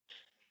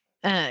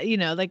 You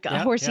know, like a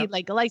horsey,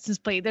 like a license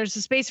plate. There's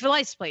a space for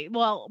license plate.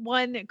 Well,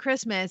 one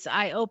Christmas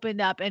I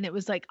opened up and it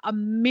was like a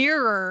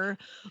mirror,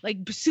 like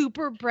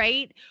super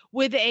bright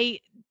with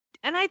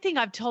and I think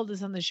I've told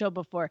this on the show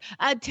before,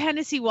 a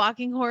Tennessee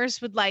walking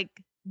horse with like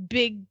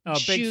big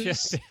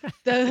shoes,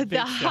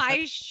 the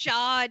high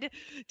shod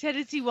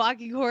Tennessee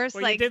walking horse.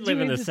 Well, like you did live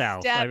in the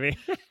South. I mean,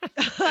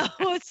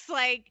 it's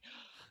like,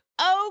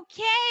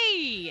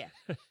 okay,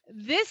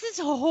 this is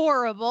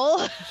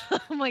horrible.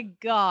 Oh my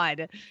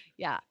God.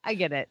 Yeah, I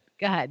get it.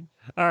 Go ahead.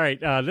 All right.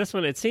 This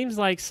one, it seems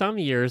like some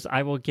years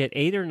I will get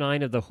 8 or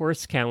 9 of the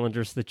horse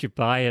calendars that you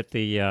buy at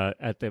the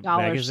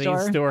magazine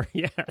store.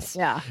 Yes.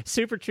 Yeah.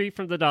 Super treat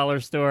from the dollar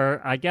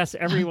store. I guess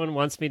everyone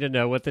wants me to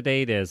know what the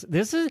date is.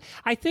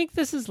 I think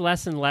this is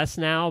less and less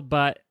now,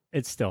 but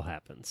it still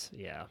happens.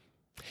 Yeah.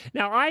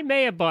 Now, I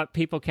may have bought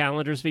people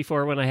calendars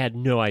before when I had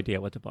no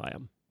idea what to buy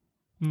them.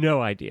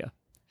 No idea.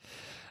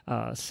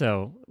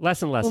 So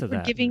less and less of that.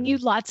 We're giving you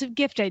lots of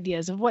gift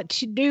ideas of what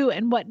to do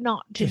and what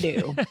not to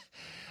do.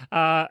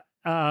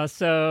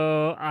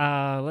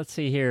 Let's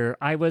see here.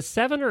 I was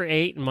 7 or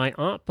 8 and my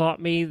aunt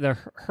bought me the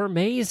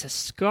Hermes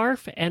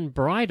scarf and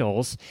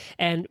bridles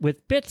and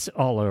with bits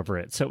all over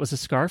it. So it was a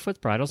scarf with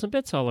bridles and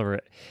bits all over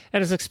it.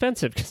 And it's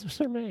expensive because it was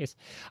Hermes.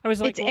 I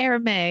was like, it's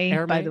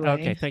Hermes, by the way.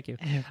 Okay, thank you.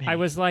 Hermes. I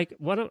was like,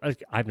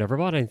 I've never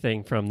bought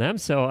anything from them,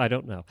 so I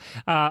don't know.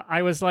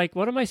 I was like,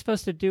 what am I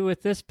supposed to do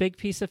with this big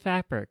piece of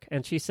fabric?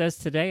 And she says,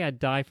 today I'd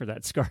die for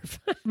that scarf.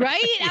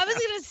 Right? I was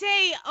going to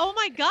say, oh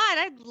my God,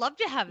 I'd love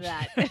to have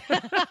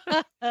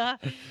that.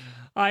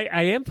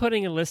 I am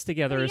putting a list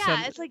together.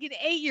 Yeah, it's like an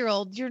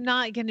 8-year-old. You're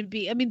not going to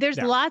be. I mean, there's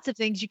lots of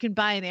things you can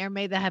buy in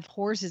Hermes that have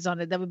horses on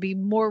it that would be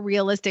more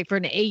realistic for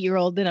an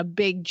 8-year-old than a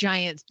big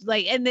giant.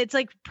 And it's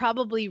like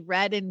probably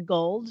red and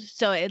gold.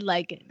 So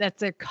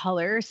that's their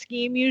color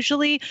scheme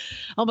usually.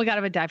 Oh my God,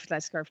 I would die for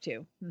that scarf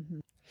too. Mm-hmm.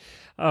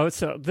 Oh,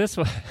 so this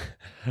one,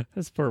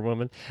 this poor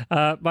woman.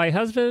 My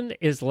husband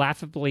is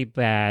laughably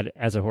bad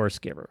as a horse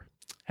giver.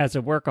 As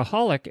a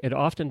workaholic, it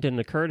often didn't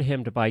occur to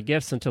him to buy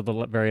gifts until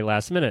the very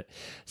last minute.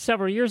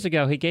 Several years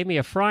ago, he gave me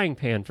a frying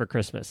pan for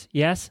Christmas.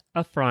 Yes,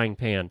 a frying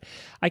pan.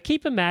 I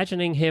keep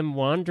imagining him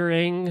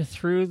wandering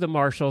through the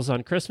Marshalls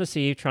on Christmas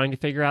Eve trying to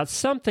figure out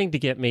something to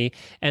get me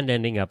and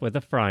ending up with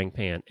a frying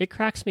pan. It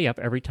cracks me up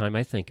every time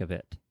I think of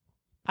it.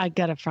 I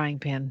got a frying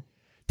pan.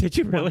 Did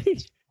you really?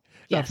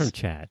 Yes. Not from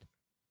Chad.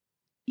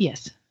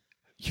 Yes.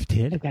 You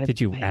did?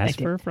 Did you ask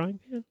for a frying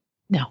pan?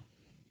 No.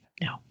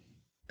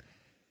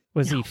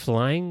 Was he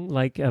flying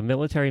like a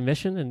military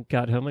mission and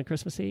got home on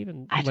Christmas Eve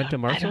and went to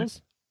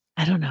Marshalls?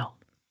 I don't know.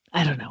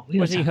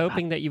 Was he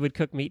hoping that you would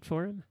cook meat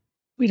for him?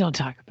 We don't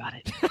talk about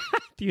it.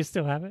 Do you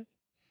still have it?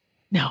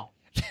 No,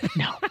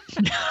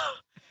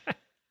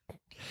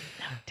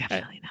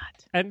 definitely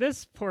not. And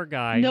this poor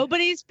guy.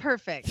 Nobody's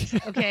perfect.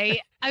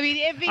 Okay. I mean,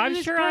 if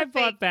I'm sure I've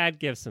bought bad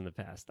gifts in the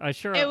past. I'm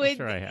sure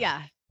I have.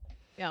 Yeah.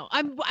 No,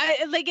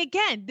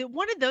 again,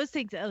 one of those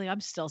things,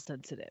 I'm still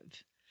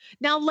sensitive.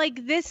 Now,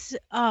 like this,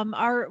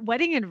 our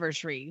wedding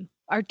anniversary,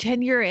 our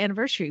 10-year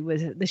anniversary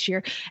was this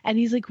year. And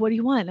he's like, what do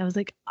you want? And I was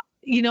like,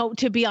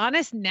 to be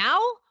honest, now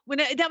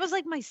that was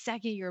like my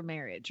 2nd year of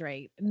marriage,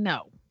 right?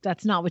 No,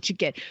 that's not what you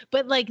get.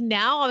 But like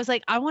now I was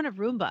like, I want a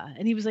Roomba.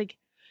 And he was like,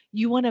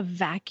 you want a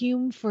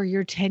vacuum for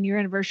your 10-year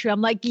anniversary?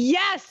 I'm like,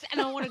 yes. And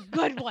I want a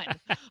good one.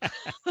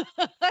 So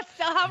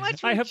how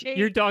much? I hope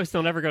your dogs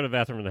don't ever go to the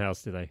bathroom in the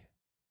house, do they?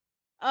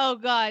 Oh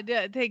God!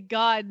 Thank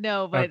God,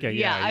 no. But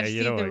okay, I've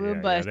seen the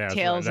Roomba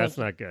tails. That's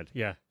not good.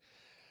 Yeah.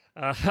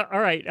 All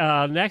right.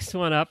 Next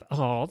one up.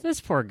 Oh,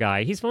 this poor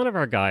guy. He's one of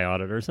our guy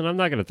auditors, and I'm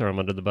not going to throw him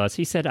under the bus.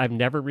 He said, "I've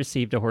never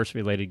received a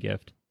horse-related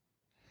gift."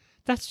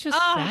 That's just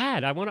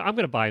sad. I'm going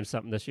to buy him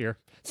something this year.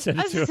 I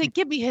was going to say,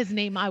 give me his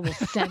name. I will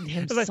send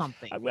him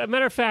something. As a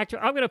matter of fact,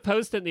 I'm going to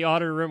post it in the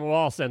auditor room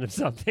wall. Send him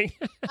something.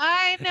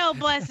 I know,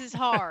 bless his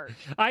heart.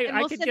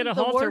 I could get a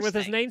halter with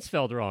his name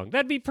spelled wrong.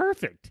 That'd be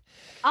perfect.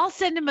 I'll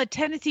send him a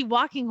Tennessee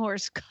walking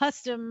horse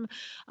custom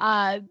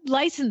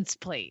license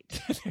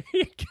plate. There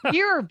you go.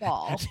 Ear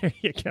ball. There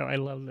you go. I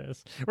love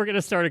this. We're going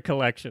to start a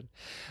collection.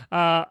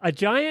 A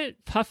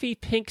giant puffy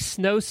pink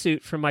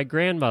snowsuit from my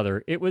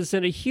grandmother. It was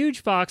in a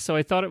huge box, so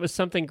I thought it was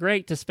something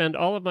great to spend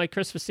all of my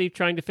Christmas Eve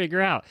trying to figure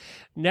out.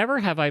 Never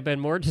have I been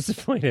more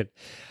disappointed.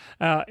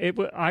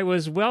 I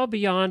was well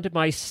beyond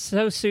my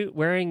snowsuit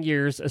wearing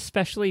years,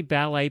 especially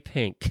ballet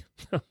pink.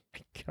 Oh,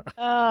 my God.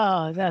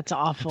 Oh, that's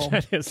awful.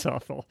 That is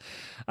awful.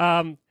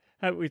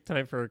 We have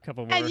time for a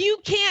couple more. And you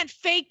can't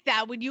fake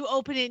that when you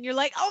open it and you're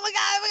like, oh my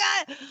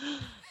God.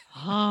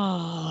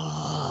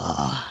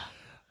 Oh.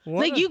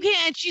 Like you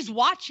can't, and she's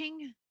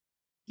watching.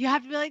 You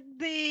have to be like,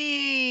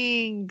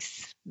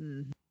 thanks.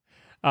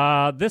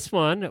 This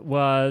one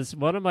was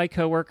one of my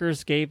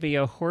coworkers gave me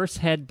a horse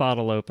head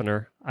bottle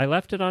opener. I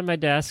left it on my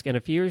desk, and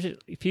a few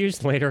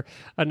years later,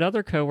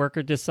 another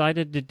coworker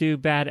decided to do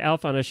bad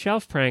Elf on a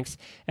Shelf pranks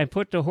and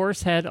put the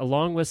horse head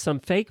along with some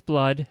fake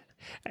blood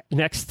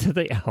next to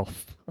the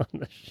elf on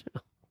the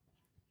shelf.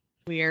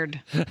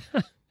 Weird.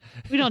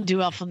 We don't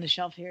do Elf on the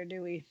Shelf here,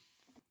 do we?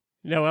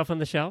 No Elf on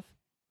the Shelf?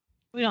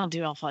 We don't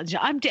do Elf on the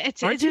Shelf. Aren't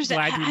you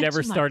glad you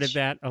never started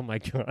that? Oh, my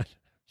God.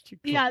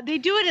 Yeah, they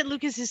do it at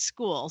Lucas's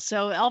school.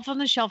 So Elf on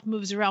the Shelf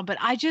moves around, but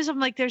I'm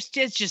like, it's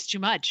just too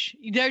much.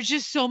 There's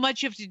just so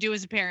much you have to do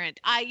as a parent.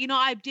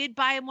 I did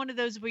buy one of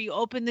those where you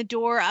open the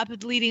door up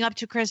leading up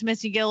to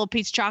Christmas, you get a little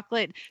piece of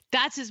chocolate.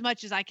 That's as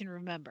much as I can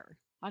remember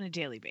on a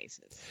daily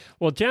basis.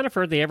 Well,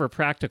 Jennifer, the ever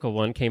practical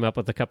one, came up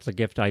with a couple of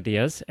gift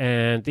ideas,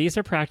 and these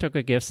are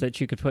practical gifts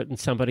that you could put in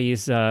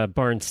somebody's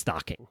barn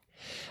stocking.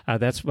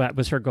 That's what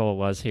was her goal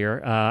was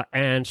here.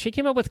 And she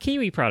came up with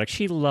Kiwi products.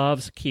 She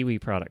loves Kiwi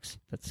products.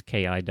 That's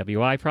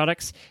KIWI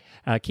products,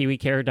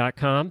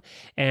 KiwiCare.com.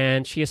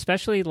 And she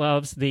especially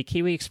loves the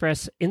Kiwi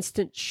Express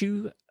Instant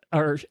Shine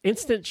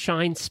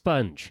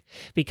Sponge,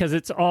 because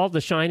it's all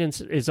the shine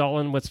is all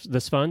in with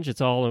the sponge.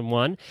 It's all in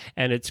one,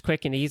 and it's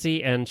quick and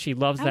easy. And she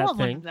loves that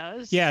thing. One of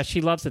those. Yeah,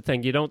 she loves the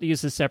thing. You don't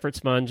use a separate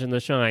sponge and the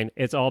shine.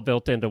 It's all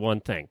built into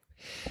one thing.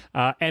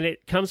 And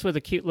it comes with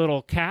a cute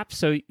little cap,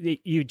 so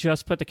you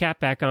just put the cap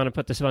back on and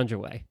put the sponge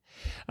away.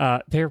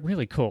 They're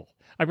really cool.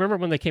 I remember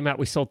when they came out,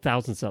 we sold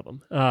thousands of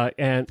them.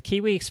 And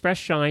Kiwi Express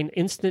Shine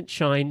Instant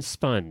Shine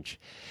Sponge.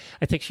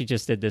 I think she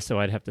just did this, so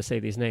I'd have to say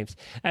these names.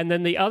 And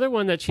then the other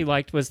one that she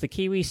liked was the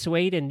Kiwi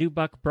Suede and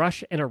Nubuck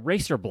Brush and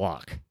Eraser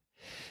Block.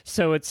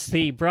 So it's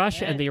the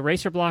brush and the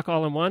eraser block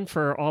all in one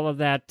for all of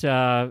that,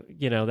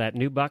 that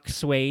Nubuck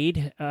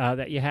suede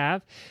that you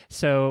have.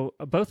 So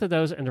both of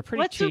those, and they're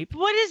pretty cheap.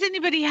 What does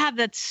anybody have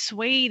that's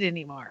suede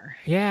anymore?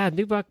 Yeah,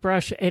 Nubuck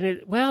brush.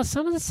 And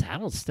some of the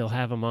saddles still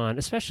have them on,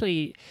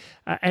 especially,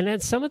 and then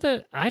some of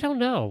the, I don't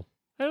know.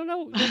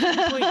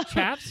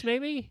 Chaps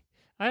maybe?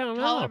 I don't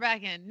know. Call her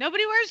back in.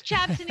 Nobody wears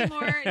chaps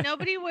anymore.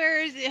 Nobody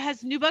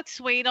has Nubuck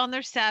suede on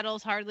their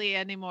saddles hardly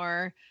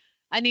anymore.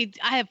 I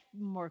have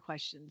more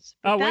questions.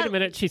 Wait a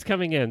minute. She's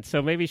coming in.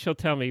 So maybe she'll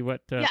tell me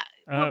what.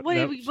 What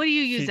do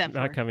you use that for?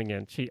 Not coming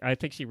in. I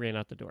think she ran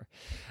out the door.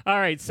 All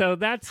right. So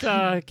that's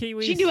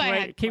Kiwi.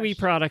 Kiwi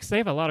products. They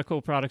have a lot of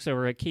cool products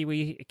over at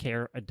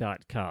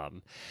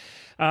KiwiCare.com.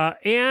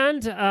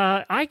 And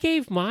I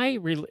gave my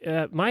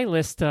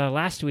list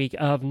last week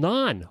of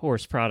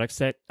non-horse products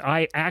that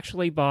I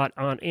actually bought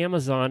on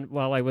Amazon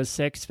while I was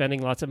sick,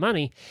 spending lots of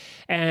money,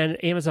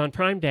 and Amazon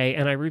Prime Day,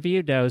 and I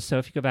reviewed those. So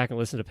if you go back and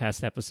listen to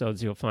past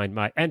episodes, you'll find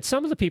and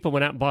some of the people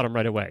went out and bought them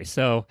right away.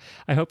 So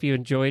I hope you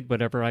enjoyed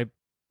whatever I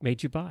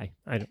made you buy.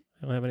 I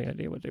don't have any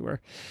idea what they were.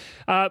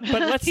 But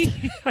let's,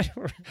 I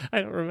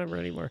don't remember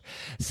anymore.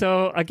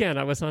 So again,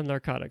 I was on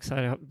narcotics.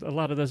 A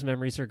lot of those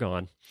memories are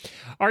gone.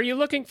 Are you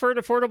looking for an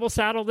affordable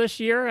saddle this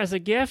year as a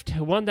gift?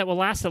 One that will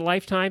last a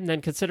lifetime?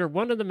 Then consider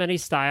one of the many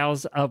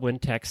styles of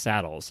Wintec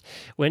saddles.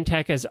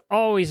 Wintec has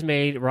always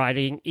made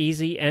riding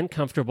easy and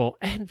comfortable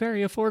and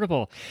very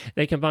affordable.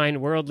 They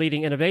combine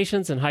world-leading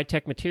innovations and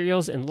high-tech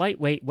materials in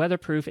lightweight,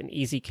 weatherproof, and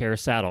easy care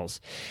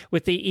saddles.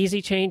 With the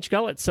Easy Change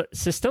gullet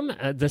system,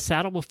 the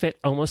saddle will fit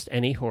almost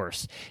any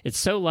horse. It's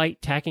so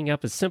light, tacking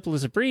up as simple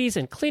as a breeze,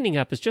 and cleaning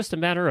up is just a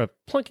matter of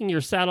plunking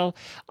your saddle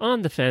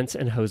on the fence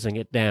and hosing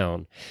it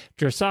down.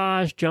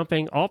 Dressage,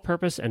 jumping,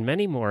 all-purpose, and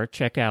many more.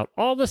 Check out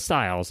all the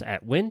styles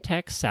at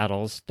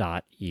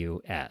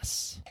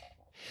wintecsaddles.us.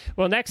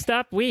 Well, next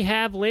up, we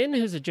have Lynn,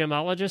 who's a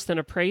gemologist and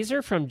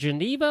appraiser from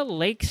Geneva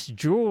Lakes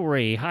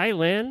Jewelry. Hi,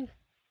 Lynn.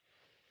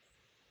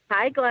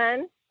 Hi,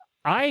 Glenn.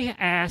 I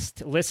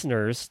asked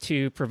listeners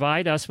to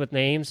provide us with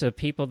names of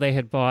people they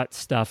had bought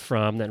stuff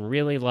from and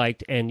really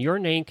liked, and your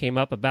name came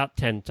up about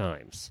 10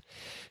 times.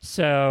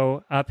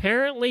 So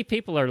apparently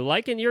people are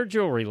liking your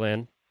jewelry,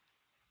 Lynn.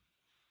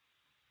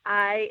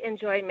 I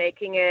enjoy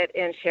making it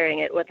and sharing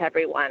it with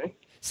everyone.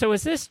 So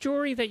is this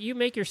jewelry that you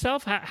make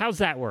yourself? How's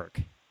that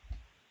work?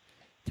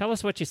 Tell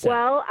us what you said.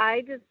 Well,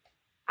 I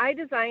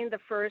designed the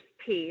first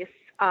piece.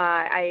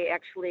 I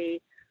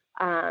actually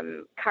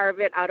carve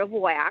it out of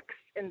wax,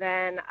 and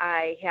then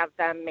I have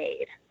them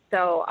made.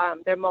 So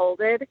they're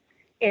molded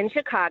in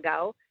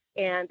Chicago,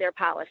 and they're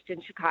polished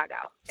in Chicago.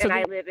 So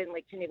I live in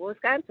Lake Geneva,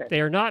 Wisconsin.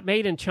 They are not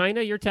made in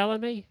China, you're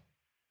telling me?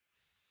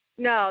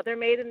 No, they're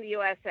made in the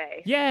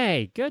USA.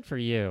 Yay, good for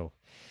you.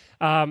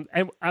 And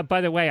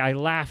by the way, I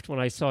laughed when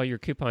I saw your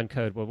coupon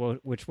code,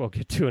 which we'll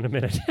get to in a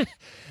minute.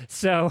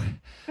 So,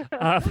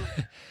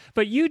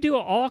 but you do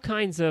all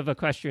kinds of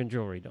equestrian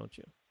jewelry, don't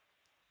you?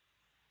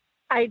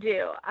 I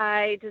do.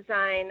 I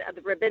design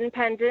the ribbon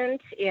pendant,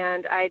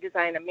 and I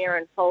design a mirror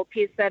and fold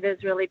piece that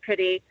is really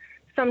pretty.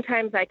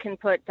 Sometimes I can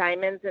put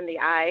diamonds in the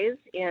eyes,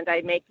 and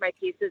I make my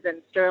pieces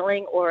in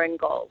sterling or in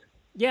gold.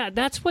 Yeah,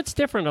 that's what's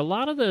different. A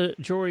lot of the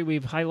jewelry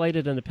we've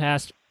highlighted in the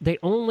past, they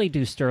only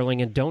do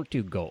sterling and don't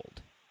do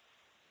gold.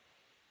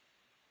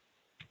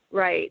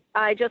 Right.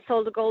 I just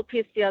sold a gold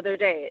piece the other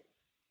day.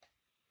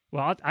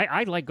 Well,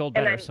 I like gold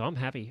better, so I'm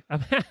happy.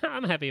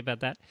 I'm happy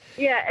about that.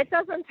 Yeah, it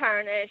doesn't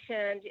tarnish,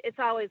 and it's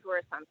always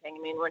worth something. I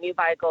mean, when you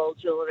buy gold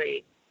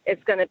jewelry,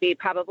 it's going to be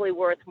probably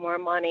worth more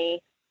money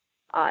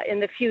in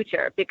the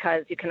future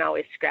because you can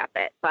always scrap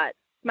it. But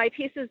my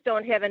pieces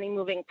don't have any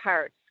moving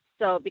parts,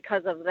 so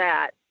because of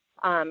that,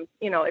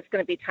 it's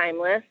going to be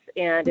timeless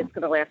and it's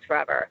going to last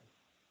forever.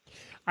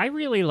 I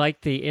really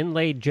like the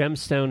inlaid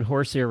gemstone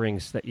horse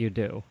earrings that you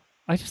do.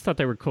 I just thought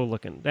they were cool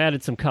looking. They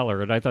added some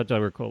color, and I thought they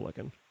were cool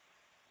looking.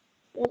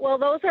 Well,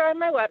 those are on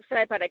my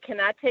website, but I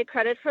cannot take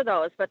credit for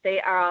those. But they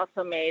are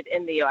also made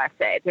in the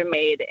USA. They're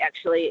made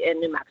actually in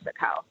New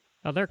Mexico.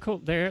 Oh, they're cool.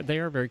 They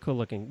are very cool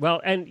looking.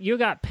 Well, and you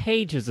got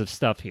pages of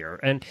stuff here,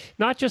 and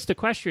not just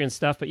equestrian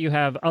stuff, but you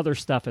have other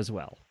stuff as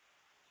well.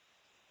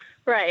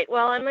 Right.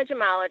 Well, I'm a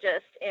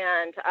gemologist,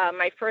 and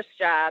my first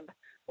job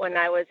when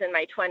I was in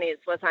my 20s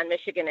was on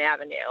Michigan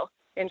Avenue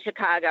in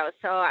Chicago.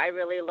 So I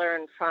really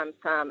learned from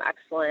some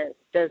excellent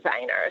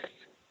designers.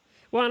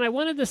 Well, and I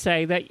wanted to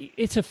say that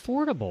it's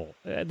affordable.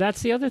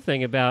 That's the other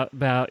thing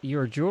about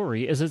your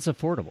jewelry is it's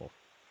affordable.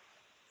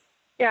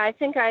 Yeah, I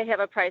think I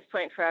have a price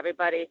point for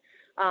everybody.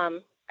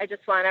 I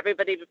just want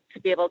everybody to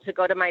be able to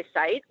go to my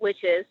site,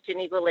 which is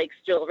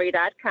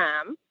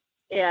GenevaLakesJewelry.com,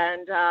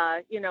 and,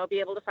 be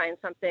able to find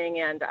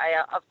something. And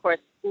I, of course,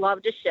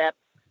 love to ship.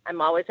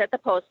 I'm always at the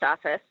post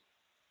office.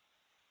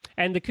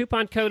 And the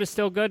coupon code is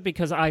still good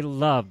because I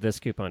love this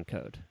coupon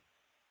code.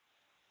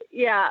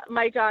 Yeah,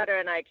 my daughter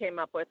and I came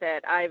up with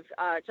it. I've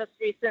just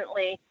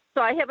recently,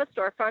 so I have a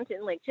storefront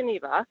in Lake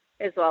Geneva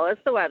as well as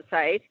the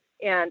website.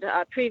 And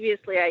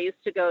previously I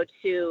used to go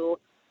to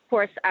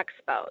horse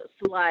expos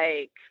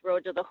like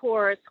Road to the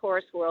Horse,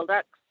 Horse World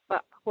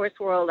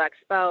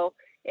Expo,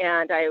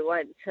 and I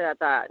went to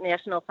the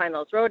National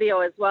Finals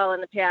Rodeo as well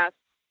in the past.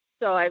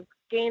 So I've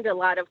gained a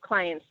lot of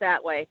clients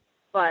that way.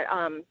 But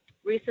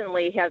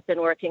recently have been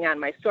working on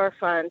my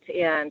storefront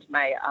and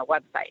my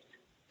website.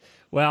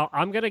 Well,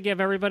 I'm going to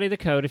give everybody the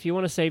code if you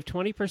want to save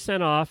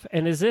 20% off.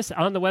 And is this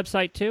on the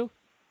website too?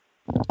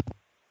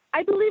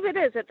 I believe it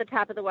is at the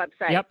top of the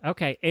website. Yep.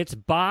 Okay. It's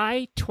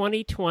BY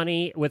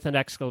 2020 with an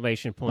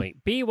exclamation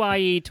point.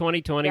 BYE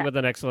 2020 with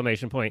an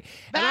exclamation point.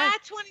 Bye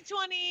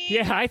 2020.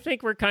 Yeah, I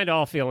think we're kind of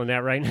all feeling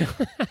that right now.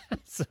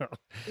 So.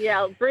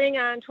 Yeah, bring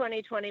on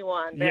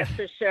 2021. That's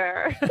for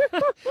sure.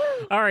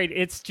 All right.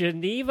 It's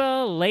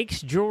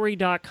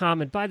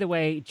GenevaLakesJewelry.com. And by the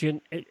way,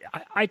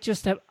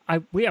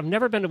 I've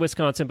never been to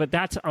Wisconsin, but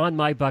that's on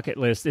my bucket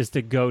list is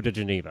to go to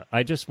Geneva.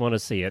 I just want to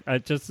see it.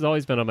 It's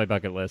always been on my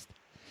bucket list.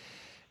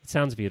 It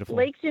sounds beautiful.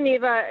 Lake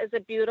Geneva is a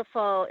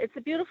beautiful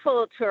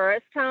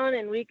tourist town,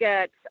 and we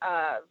get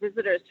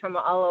visitors from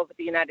all over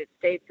the United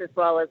States as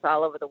well as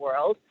all over the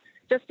world,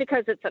 just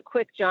because it's a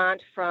quick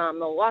jaunt from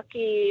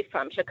Milwaukee,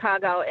 from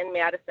Chicago, and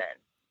Madison.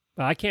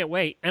 Well, I can't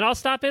wait. And I'll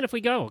stop in if we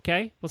go,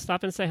 okay? We'll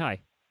stop in and say hi.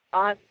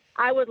 I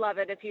would love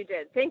it if you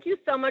did. Thank you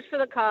so much for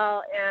the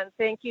call, and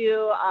thank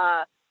you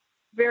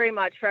very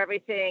much for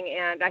everything,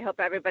 and I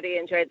hope everybody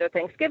enjoyed their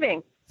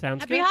Thanksgiving.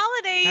 Sounds Happy good.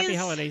 holidays. Happy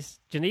holidays.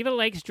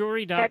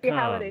 GenevaLakesJewelry.com. Happy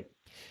holidays.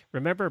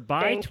 Remember,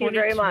 buy Thank you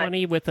very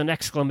 2020 much. with an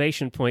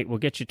exclamation point will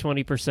get you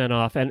 20%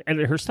 off. And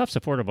her stuff's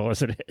affordable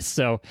as it is.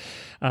 So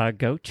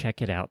go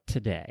check it out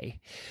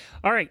today.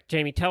 All right,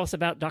 Jamie, tell us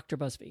about Dr.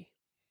 Busby.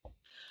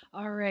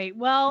 All right.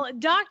 Well,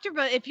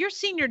 if your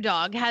senior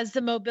dog has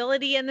the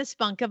mobility and the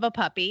spunk of a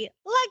puppy,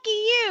 lucky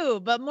you.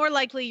 But more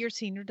likely, your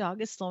senior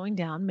dog is slowing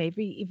down,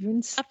 maybe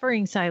even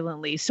suffering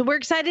silently. So we're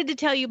excited to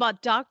tell you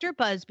about Dr.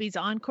 Busby's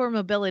Encore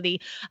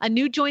Mobility, a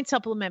new joint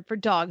supplement for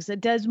dogs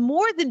that does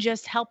more than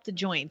just help the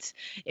joints.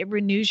 It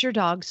renews your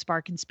dog's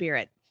spark and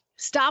spirit.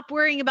 Stop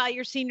worrying about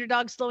your senior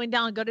dog slowing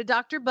down. Go to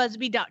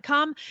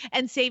drbusby.com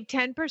and save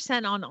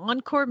 10% on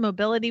Encore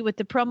Mobility with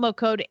the promo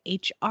code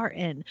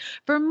HRN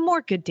for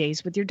more good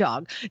days with your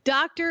dog. I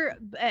got to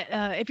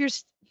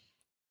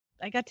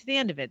the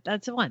end of it.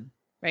 That's the one,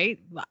 right?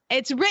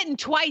 It's written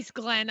twice,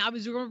 Glenn. I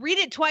was going to read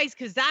it twice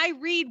because I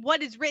read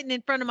what is written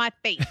in front of my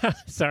face.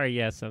 Sorry.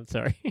 Yes, I'm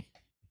sorry.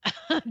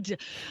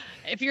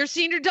 If your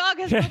senior dog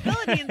has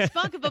mobility and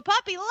spunk of a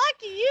puppy,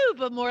 lucky you,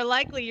 but more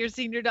likely your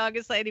senior dog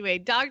is anyway.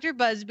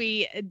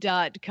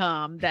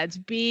 drbusby.com. That's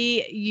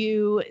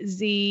BUZBY.com.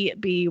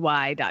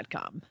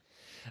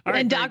 All right,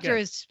 and very doctor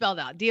good. is spelled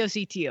out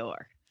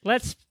DOCTOR.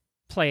 Let's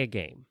play a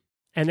game.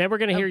 And then we're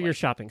going to hear your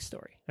shopping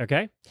story,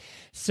 okay?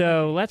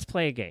 So let's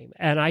play a game.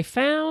 And I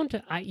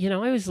found, I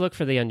always look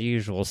for the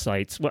unusual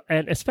sites,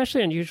 and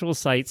especially unusual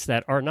sites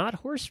that are not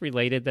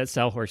horse-related that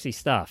sell horsey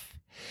stuff,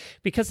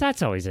 because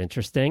that's always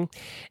interesting.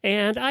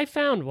 And I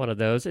found one of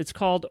those. It's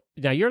called,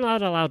 now you're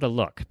not allowed to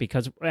look,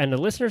 and the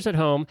listeners at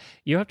home,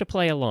 you have to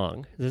play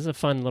along. This is a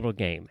fun little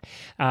game.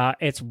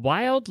 It's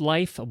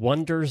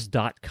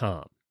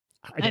wildlifewonders.com.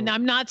 And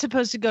I'm not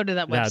supposed to go to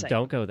that No, website.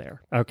 don't go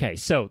there. Okay,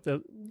 so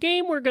the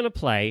game we're going to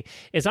play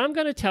is I'm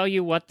going to tell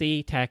you what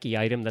the tacky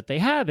item that they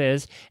have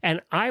is,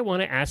 and I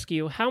want to ask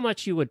you how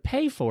much you would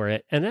pay for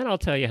it, and then I'll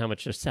tell you how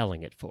much they're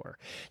selling it for.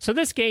 So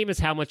this game is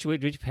how much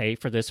would you pay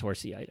for this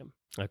horsey item,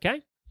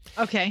 okay?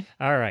 Okay.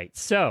 All right,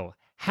 so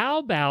how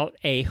about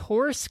a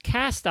horse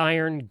cast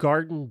iron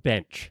garden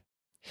bench?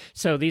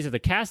 So these are the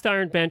cast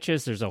iron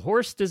benches. There's a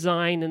horse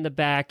design in the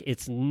back.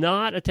 It's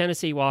not a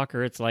Tennessee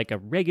Walker. It's like a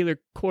regular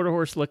quarter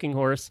horse looking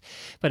horse,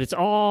 but it's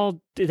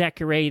all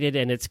decorated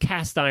and it's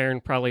cast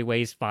iron, probably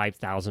weighs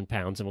 5,000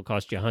 pounds and will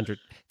cost you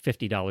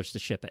 $150 to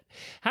ship it.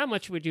 How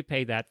much would you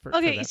pay that for?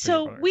 Okay, for that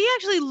so for your we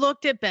actually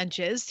looked at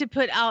benches to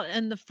put out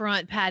in the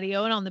front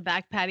patio and on the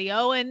back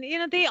patio, and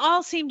they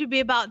all seem to be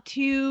about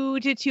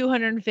 $200 to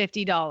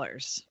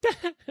 $250.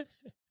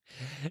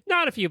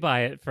 Not if you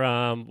buy it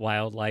from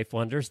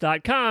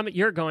wildlifewonders.com.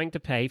 You're going to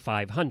pay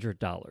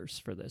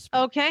 $500 for this.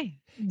 Okay,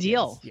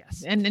 deal.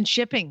 Yes. And then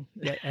shipping.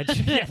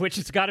 Yeah, which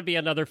has got to be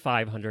another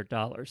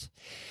 $500.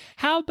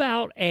 How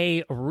about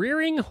a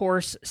rearing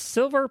horse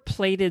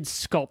silver-plated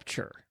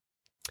sculpture?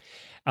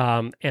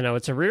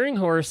 It's a rearing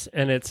horse,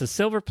 and it's a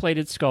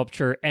silver-plated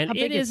sculpture, and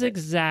it is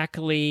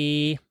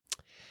exactly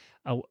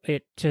 12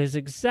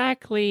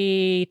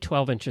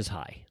 inches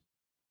high.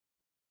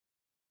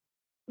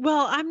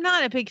 Well, I'm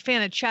not a big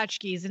fan of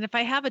tchotchkes, and if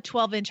I have a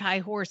 12-inch high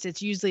horse,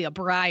 it's usually a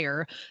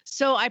Breyer,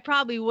 so I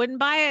probably wouldn't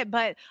buy it.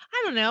 But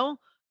I don't know,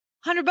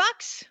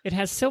 $100. It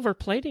has silver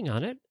plating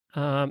on it,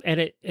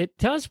 and it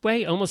does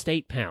weigh almost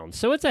 8 pounds,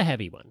 so it's a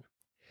heavy one.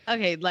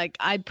 Okay, like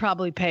I'd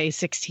probably pay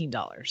 $16.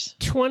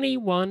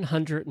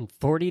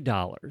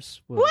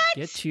 $2,140 will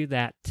get you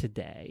that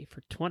today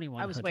for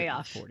 $2,140. I was way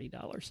off.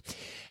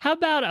 How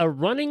about a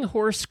running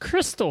horse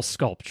crystal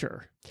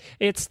sculpture?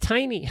 It's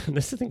tiny.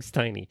 This thing's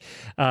tiny.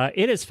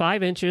 It is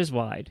 5 inches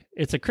wide.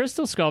 It's a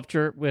crystal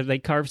sculpture where they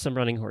carved some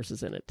running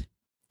horses in it.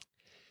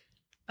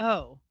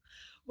 Oh,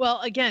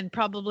 well, again,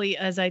 probably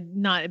as I'm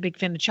not a big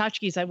fan of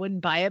tchotchkes, I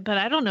wouldn't buy it, but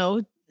I don't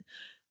know.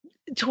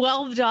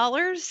 $12?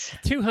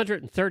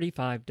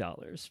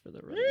 $235 for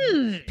the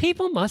running.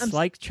 People must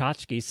like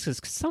tchotchkes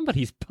because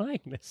somebody's buying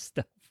this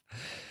stuff.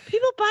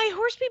 People buy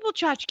horse people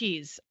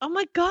tchotchkes. Oh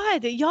my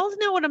God. Y'all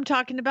know what I'm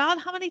talking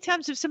about. How many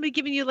times have somebody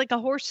given you like a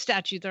horse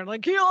statue? They're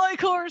like, you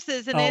like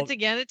horses. And it's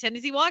again a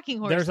Tennessee walking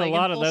horse. There's like a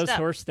lot of those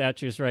horse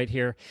statues right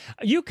here.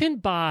 You can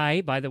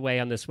buy, by the way,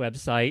 on this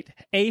website,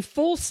 a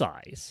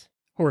full-size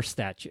horse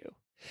statue.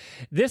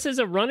 This is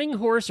a running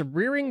horse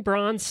rearing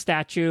bronze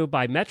statue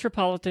by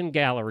Metropolitan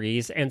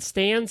Galleries and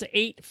stands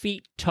 8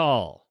 feet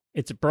tall.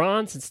 It's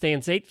bronze and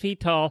stands 8 feet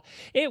tall.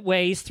 It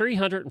weighs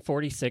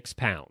 346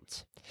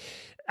 pounds.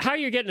 How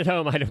you're getting it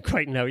home, I don't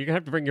quite know. You're going to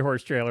have to bring your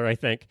horse trailer, I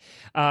think.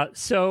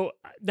 So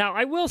now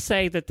I will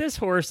say that this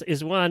horse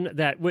is one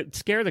that would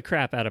scare the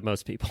crap out of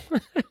most people.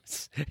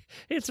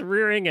 It's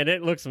rearing and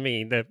it looks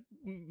mean. The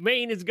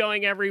mane is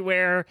going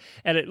everywhere,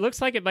 and it looks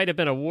like it might have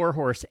been a war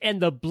horse,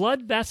 and the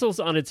blood vessels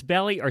on its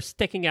belly are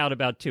sticking out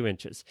about 2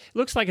 inches. It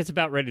looks like it's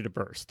about ready to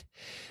burst.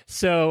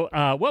 So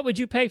what would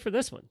you pay for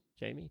this one,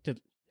 Jamie, to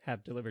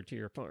have delivered to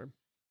your farm?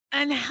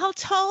 And how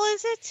tall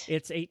is it?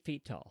 It's 8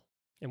 feet tall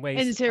and And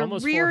weighs is there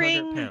almost rearing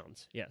 400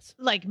 pounds. Yes.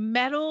 like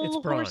metal It's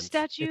horse bronze.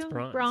 statue? It's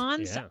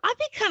bronze, yeah. I'd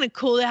be kind of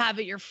cool to have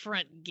at your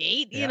front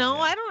gate. Yeah, yeah.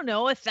 I don't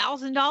know,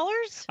 $1,000?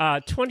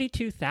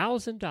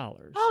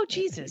 $22,000. Oh,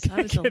 Jesus.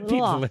 I was a Could be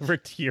little off.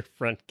 delivered to your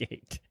front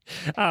gate.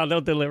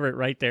 They'll deliver it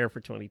right there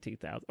for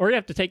 $22,000. Or you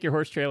have to take your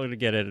horse trailer to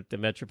get it at the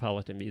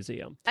Metropolitan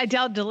Museum. I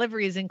doubt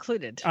delivery is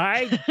included.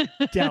 I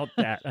doubt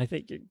that. I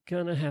think you're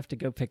going to have to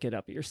go pick it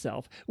up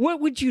yourself. What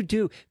would you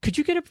do? Could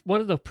you get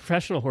one of the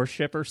professional horse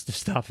shippers to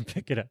stop and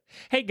pick it up?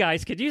 Hey,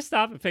 guys, could you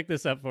stop and pick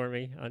this up for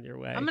me on your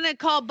way? I'm going to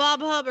call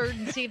Bob Hubbard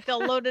and see if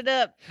they'll load it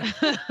up.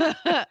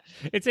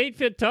 It's 8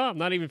 feet tall. I'm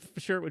not even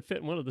sure it would fit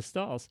in one of the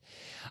stalls.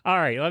 All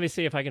right, let me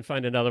see if I can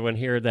find another one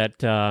here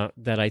that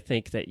I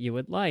think that you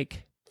would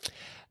like.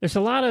 There's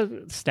a lot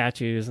of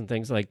statues and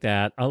things like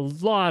that, a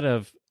lot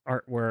of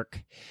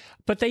artwork,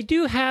 but they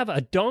do have a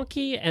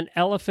donkey and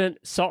elephant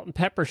salt and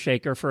pepper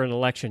shaker for an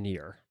election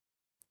year.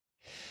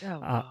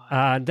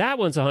 That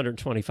one's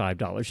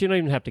 $125. You don't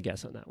even have to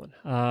guess on that one.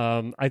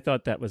 I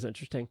thought that was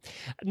interesting.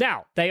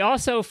 Now, they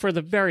also, for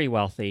the very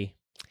wealthy,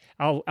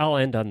 I'll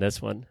end on this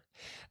one.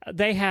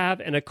 They have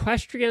an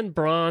equestrian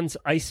bronze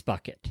ice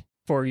bucket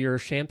for your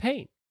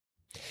champagne.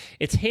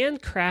 It's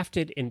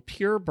handcrafted in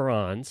pure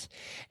bronze,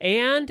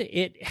 and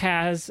it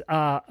has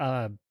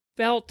a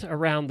belt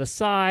around the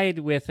side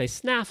with a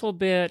snaffle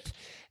bit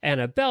and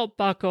a belt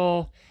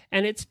buckle,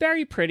 and it's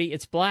very pretty.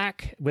 It's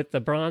black with the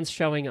bronze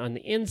showing on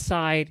the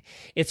inside.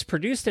 It's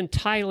produced in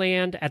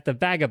Thailand at the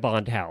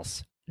Vagabond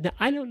House. Now,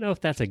 I don't know if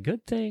that's a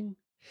good thing.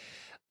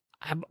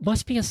 It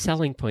must be a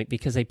selling point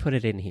because they put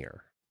it in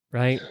here,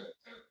 right?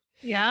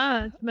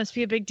 Yeah, it must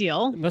be a big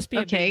deal. It must be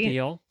a big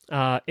deal.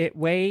 It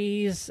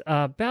weighs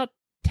about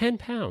 10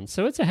 pounds,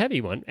 so it's a heavy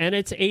one, and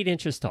it's 8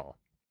 inches tall.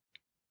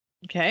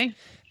 Okay.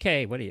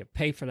 Okay, what do you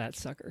pay for that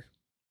sucker?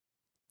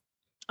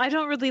 I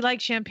don't really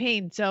like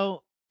champagne,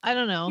 so I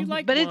don't know. You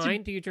like but wine?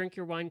 It's, do you drink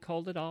your wine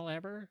cold at all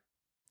ever?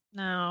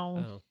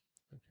 No. Oh.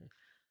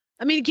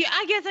 I mean,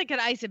 I guess I could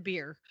ice a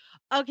beer.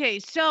 Okay,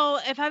 so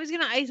if I was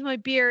gonna ice my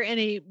beer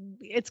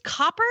it's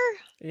copper.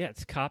 Yeah,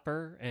 it's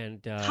copper,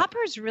 and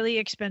Copper's really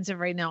expensive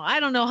right now. I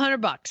don't know,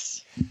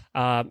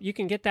 $100. you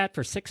can get that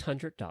for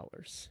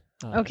 $600.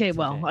 Okay,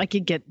 well, I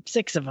could get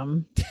 6 of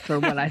them for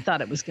what I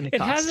thought it was going to It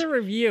cost. has a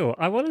review.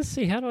 I want to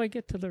see, how do I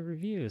get to the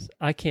reviews?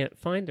 I can't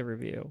find a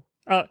review.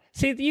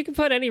 See, you can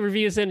put any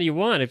reviews in you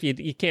want if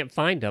you can't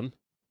find them.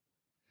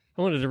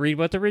 I wanted to read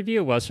what the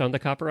review was on the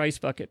Copper Ice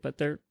Bucket, but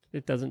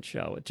it doesn't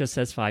show. It just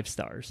says 5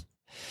 stars.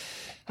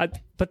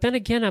 But then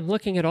again, I'm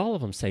looking at all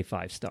of them say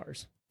 5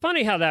 stars.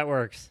 Funny how that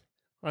works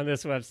on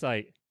this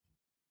website.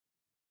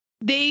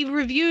 They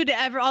reviewed,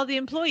 all the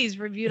employees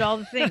reviewed all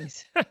the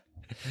things.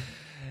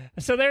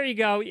 So there you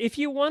go. If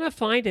you want to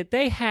find it,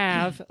 they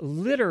have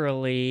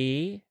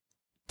literally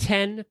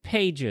 10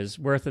 pages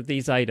worth of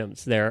these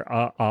items there.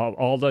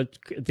 All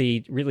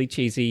the really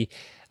cheesy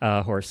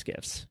horse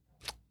gifts.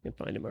 You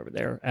can find them over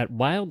there at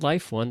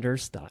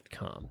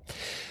wildlifewonders.com.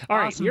 All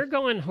right, you're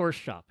going horse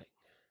shopping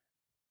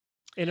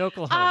in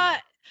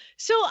Oklahoma.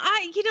 So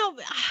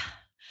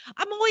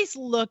I'm always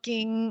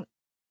looking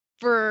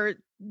for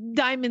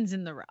diamonds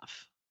in the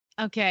rough.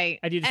 Okay.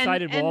 And you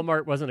decided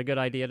Walmart wasn't a good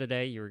idea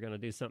today? You were going to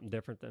do something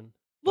different then?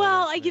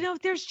 Well,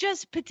 there's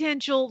just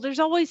potential. There's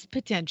always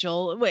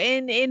potential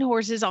in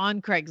horses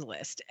on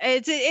Craigslist.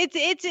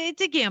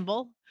 It's a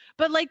gamble.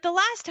 But like the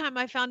last time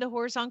I found a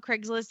horse on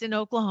Craigslist in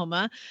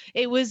Oklahoma,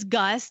 it was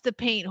Gus, the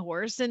paint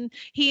horse, and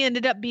he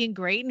ended up being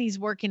great, and he's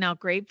working out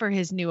great for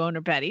his new owner,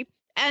 Betty.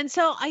 And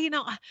so,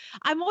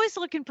 I'm always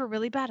looking for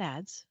really bad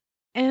ads,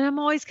 and I'm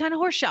always kind of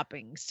horse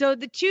shopping. So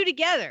the two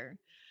together,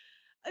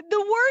 the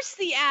worse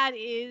the ad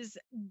is,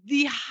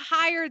 the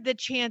higher the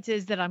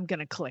chances that I'm going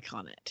to click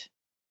on it,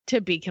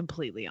 to be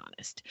completely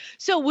honest.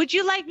 So would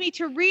you like me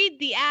to read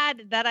the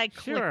ad that I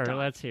clicked on? Sure,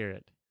 let's hear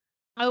it.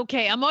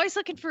 Okay, I'm always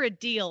looking for a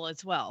deal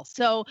as well.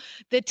 So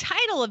the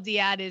title of the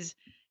ad is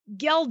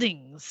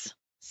Geldings,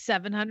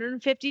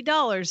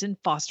 $750 in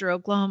Foster,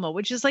 Oklahoma,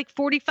 which is like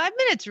 45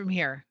 minutes from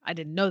here. I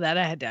didn't know that.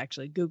 I had to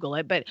actually Google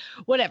it, but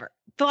whatever.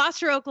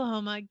 Foster,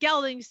 Oklahoma,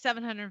 Geldings,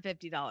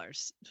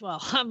 $750. Well,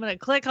 I'm going to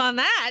click on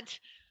that,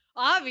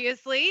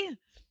 obviously.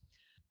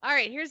 All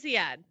right, here's the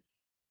ad.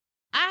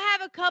 I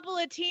have a couple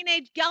of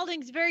teenage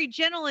geldings, very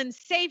gentle and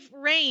safe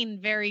rein,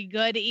 very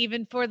good.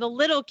 Even for the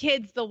little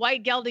kids, the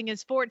white gelding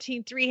is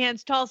 14, 3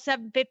 hands tall,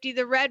 $750.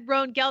 The red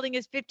roan gelding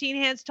is 15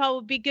 hands tall.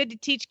 Would be good to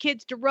teach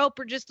kids to rope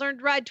or just learn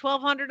to ride.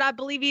 $1,200. I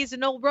believe he's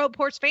an old rope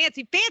horse.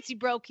 Fancy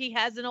broke. He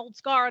has an old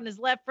scar on his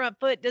left front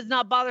foot. Does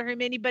not bother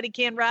him. Anybody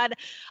can ride.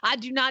 I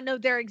do not know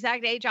their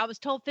exact age. I was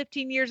told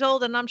 15 years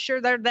old, and I'm sure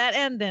they're that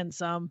and then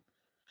some.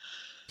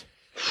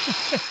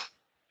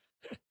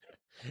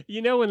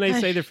 You know, when they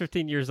say they're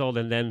 15 years old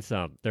and then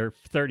some, they're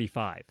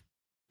 35.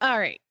 All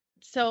right.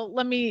 So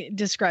let me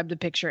describe the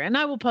picture, and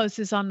I will post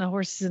this on the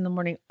Horses in the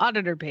Morning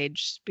auditor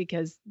page,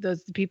 because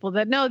those are the people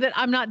that know that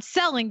I'm not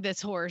selling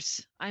this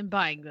horse. I'm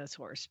buying this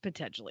horse,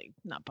 potentially.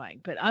 Not buying,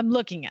 but I'm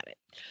looking at it.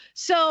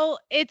 So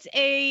it's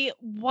a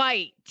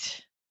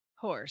white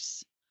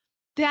horse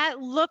that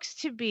looks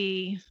to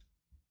be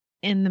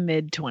in the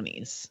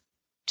mid-20s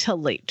to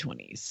late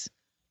 20s.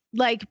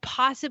 Like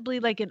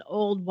possibly like an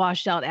old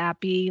washed out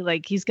appy,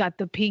 like he's got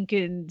the pink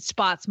and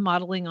spots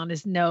modeling on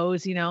his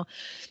nose,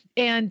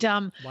 and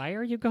why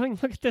are you going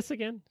look at this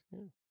again?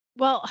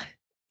 Well,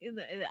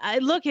 I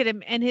look at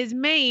him and his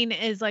mane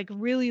is like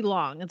really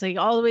long. It's like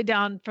all the way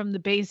down from the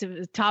base of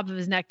the top of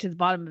his neck to the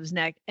bottom of his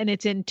neck, and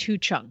it's in 2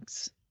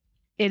 chunks.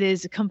 It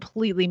is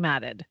completely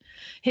matted.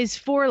 His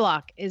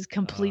forelock is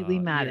completely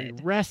matted.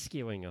 You're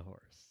rescuing a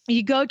horse.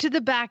 You go to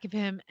the back of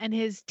him, and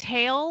his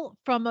tail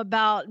from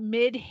about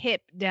mid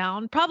hip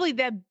down, probably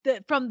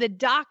from the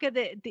dock of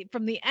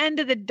from the end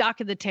of the dock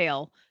of the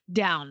tail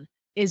down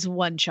is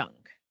 1 chunk.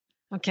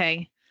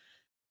 Okay.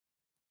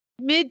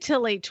 Mid to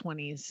late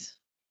 20s,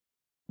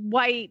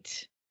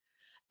 white,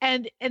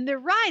 and they're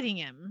riding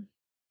him,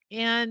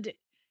 and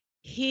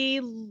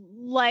he,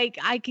 like,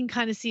 I can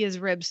kind of see his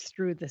ribs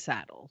through the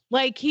saddle.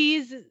 Like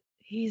he's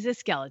a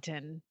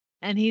skeleton,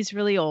 and he's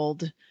really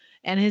old.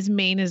 And his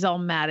mane is all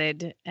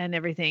matted and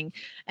everything.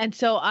 And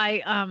so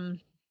I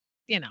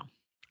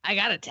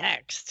got a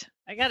text.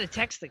 I got to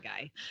text the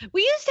guy.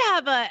 We used to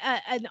have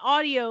an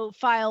audio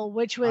file,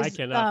 which was... I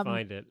cannot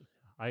find it.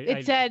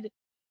 It said,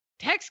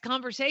 text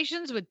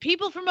conversations with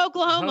people from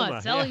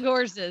Oklahoma selling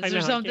horses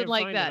or something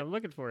like that. I'm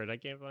looking for it. I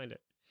can't find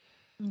it.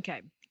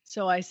 Okay.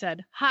 So I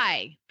said,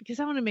 hi, because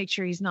I want to make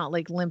sure he's not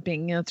like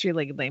limping,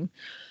 3-legged lame.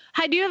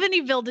 Hi, do you have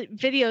any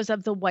videos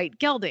of the white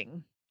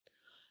gelding?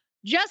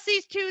 Just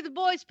these two, the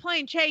boys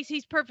playing chase.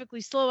 He's perfectly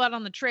slow out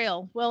on the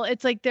trail. Well,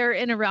 it's like they're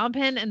in a round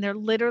pen and they're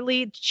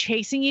literally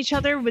chasing each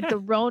other with the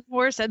roan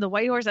horse and the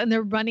white horse, and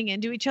they're running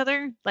into each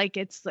other. Like,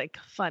 it's like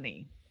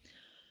funny.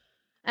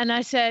 And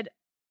I said,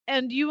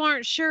 and you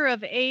aren't sure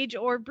of age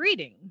or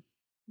breeding?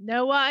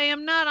 No, I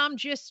am not. I'm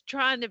just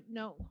trying to,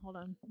 no, hold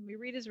on. Let me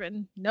read as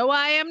written. No,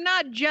 I am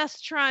not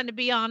just trying to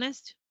be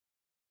honest.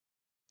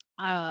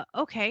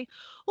 Okay.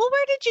 Well,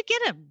 where did you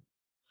get him?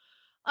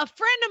 A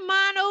friend of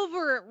mine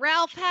over at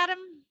Ralph had him.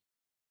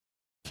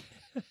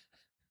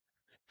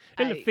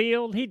 In the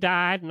field, he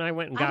died, and I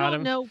went and got him. I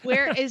don't know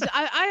where is.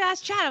 I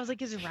asked Chad. I was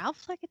like, "Is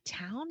Ralph like a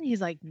town?"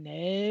 He's like,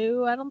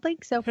 "No, I don't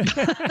think so."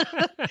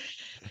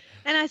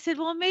 And I said,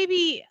 "Well,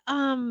 maybe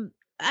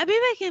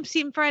I can see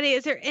him Friday.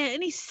 Is there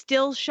any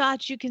still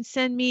shots you can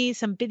send me?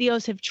 Some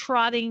videos of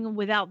trotting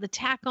without the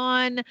tack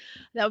on.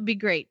 That would be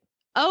great."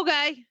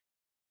 Okay.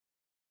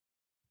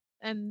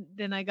 And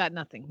then I got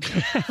nothing.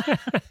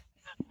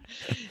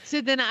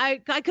 So then I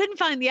couldn't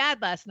find the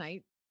ad last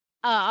night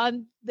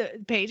on the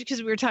page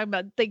because we were talking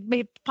about they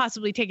may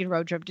possibly take a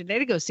road trip today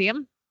to go see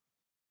him.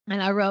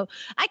 And I wrote,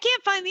 I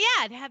can't find the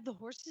ad. Have the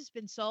horses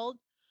been sold?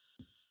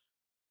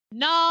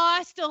 No,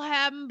 I still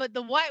have them, but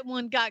the white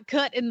one got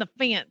cut in the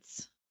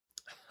fence.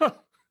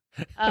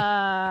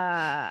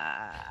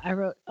 I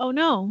wrote, oh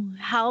no,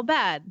 how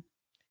bad?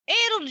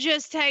 It'll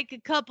just take a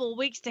couple of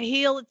weeks to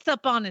heal. It's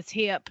up on his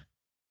hip.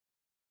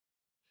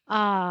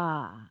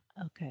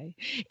 Okay.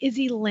 Is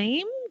he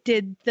lame?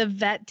 Did the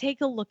vet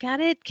take a look at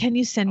it? Can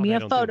you send me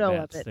a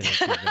photo of it?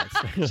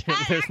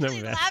 There's no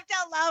vet. Laughed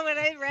out loud when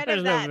I read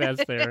There's that. no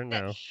vets there,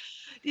 no.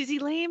 Is he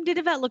lame? Did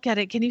a vet look at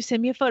it? Can you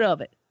send me a photo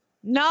of it?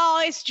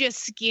 No, it's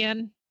just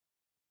skin.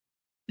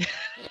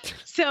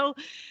 So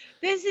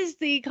this is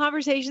the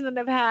conversation that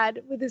I've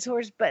had with this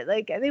horse, but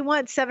like they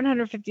want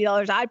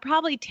 $750. I'd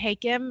probably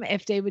take him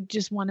if they would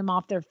just want him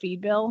off their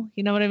feed bill.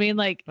 You know what I mean?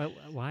 Like,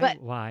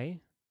 why?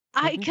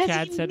 Because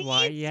Chad said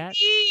why yet?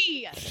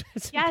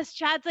 Yes,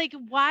 Chad's like,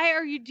 why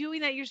are you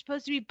doing that? You're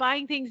supposed to be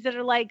buying things that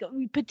are like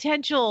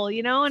potential,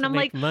 you know? And I'm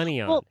like,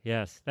 money on. Well,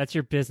 yes, that's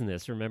your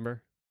business.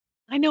 Remember?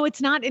 I know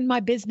it's not in my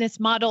business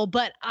model,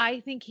 but I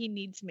think he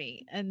needs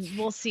me, and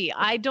we'll see.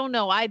 I don't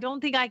know. I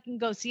don't think I can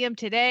go see him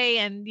today,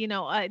 and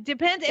it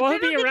depends. Well, he'll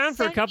be around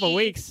for a couple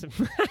weeks.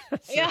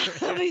 Yeah,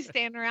 he'll be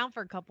standing around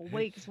for a couple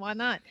weeks. Why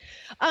not?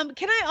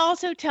 Can I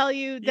also tell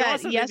you that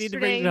also yesterday need to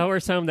bring the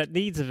horse home that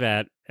needs a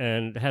vet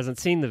and hasn't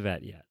seen the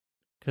vet yet,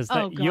 because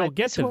you'll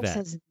get the horse vet.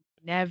 Has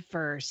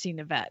never seen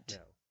a vet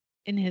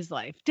in his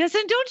life. Don't you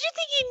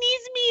think he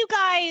needs me, you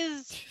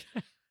guys?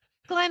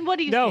 Glenn, what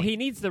do you think? No, he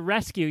needs the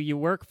rescue you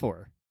work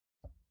for.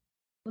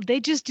 Well,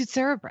 they just do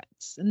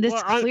thoroughbreds, and this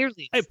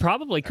clearly... It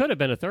probably could have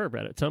been a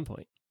thoroughbred at some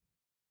point.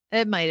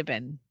 It might have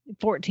been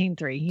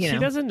 14-3, He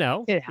doesn't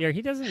know. Yeah,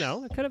 he doesn't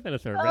know. It could have been a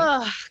thoroughbred.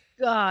 Oh,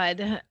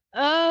 God.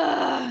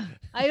 I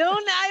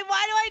don't know.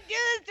 Why do I do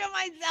this to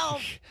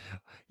myself?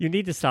 You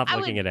need to stop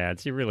looking at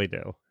ads. You really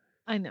do.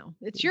 I know.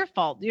 It's your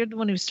fault. You're the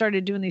one who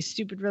started doing these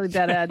stupid, really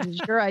bad ads.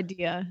 It's your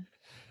idea.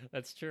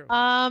 That's true.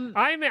 I'm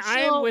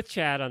with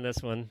Chad on this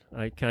one.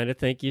 I kind of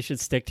think you should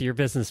stick to your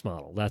business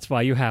model. That's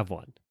why you have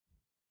one.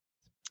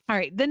 All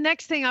right. The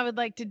next thing I would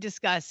like to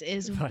discuss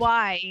is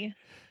why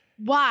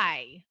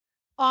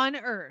on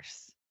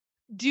earth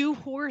do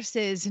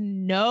horses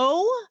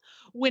know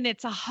when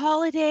it's a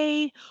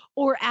holiday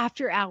or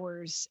after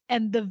hours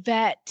and the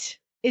vet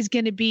is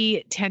going to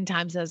be 10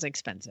 times as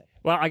expensive?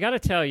 Well, I got to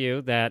tell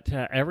you that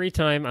every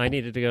time I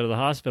needed to go to the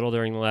hospital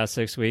during the last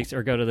 6 weeks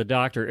or go to the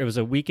doctor, it was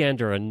a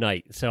weekend or a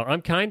night. So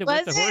I'm kind of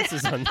with the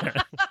horses on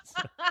that.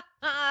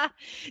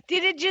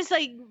 Did it just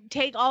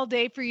take all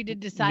day for you to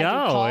decide to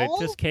No, call? it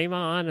just came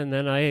on, and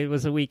then it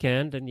was a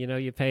weekend, and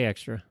you pay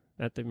extra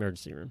at the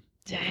emergency room.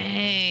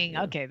 Dang.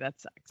 Okay, that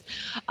sucks.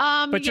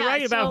 But you're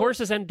right about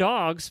horses and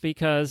dogs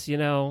because,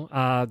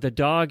 the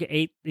dog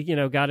ate,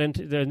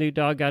 the new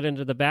dog got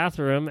into the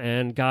bathroom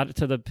and got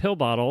to the pill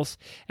bottles.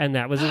 And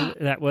that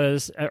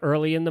was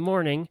early in the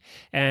morning.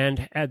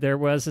 And there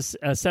was a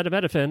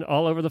acetaminophen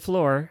all over the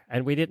floor.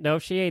 And we didn't know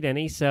if she ate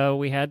any. So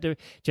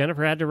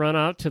Jennifer had to run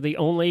out to the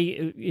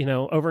only,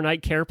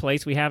 overnight care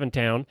place we have in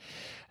town.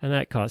 And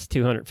that cost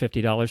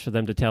 $250 for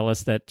them to tell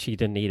us that she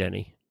didn't eat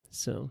any.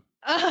 So...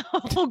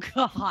 Oh,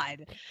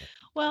 God.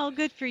 Well,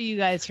 good for you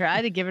guys.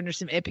 I'd have given her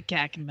some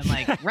Ipecac and been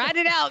like, ride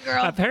it out,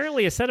 girl.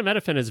 Apparently,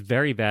 acetaminophen is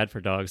very bad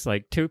for dogs.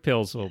 Like 2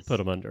 pills will put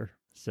them under.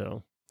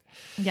 So,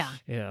 yeah.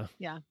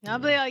 I'll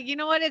be like, you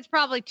know what? It's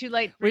probably too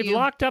late for We've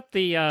locked up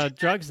the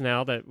drugs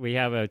now that we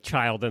have a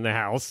child in the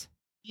house.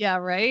 Yeah,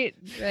 right.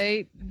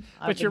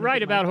 But you're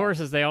right about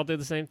horses. They all do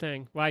the same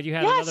thing. Why, do you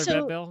have another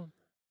vet bill?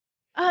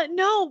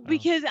 No,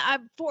 because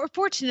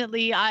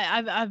fortunately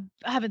I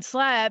haven't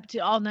slept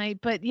all night,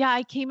 but yeah,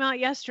 I came out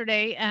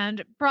yesterday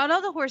and brought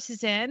all the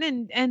horses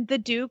in, and the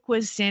Duke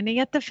was standing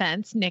at the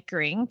fence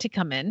nickering to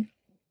come in,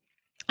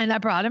 and I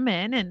brought him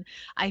in and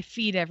I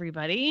feed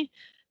everybody,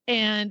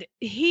 and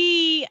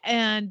he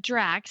and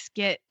Drax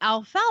get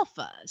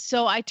alfalfa.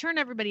 So I turn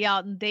everybody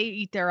out and they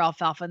eat their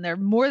alfalfa, and they're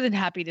more than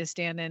happy to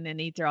stand in and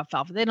eat their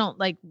alfalfa. They don't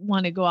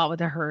want to go out with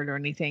a herd or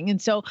anything.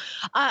 And so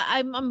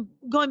I'm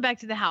going back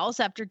to the house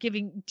after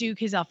giving Duke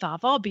his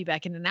alfalfa. I'll be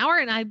back in an hour.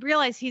 And I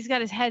realize he's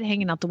got his head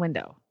hanging out the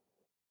window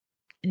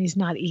and he's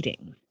not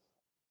eating.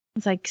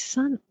 It's like,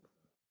 son,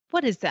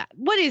 what is that?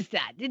 What is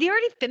that? Did he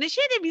already finish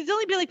it? It's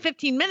only been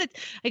 15 minutes.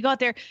 I go out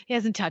there. He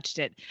hasn't touched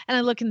it. And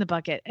I look in the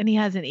bucket and he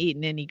hasn't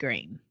eaten any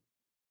grain.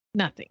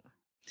 Nothing.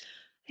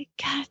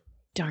 God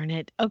darn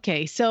it.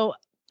 Okay. So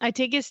I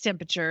take his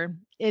temperature.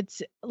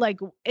 It's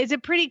a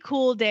pretty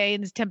cool day,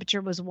 and his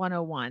temperature was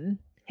 101.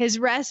 His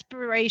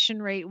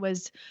respiration rate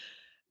was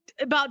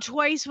about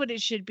twice what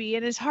it should be,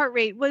 and his heart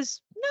rate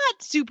was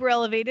not super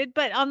elevated,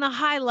 but on the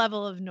high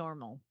level of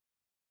normal.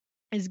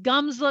 His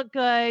gums look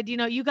good. You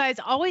know, you guys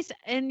always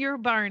in your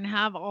barn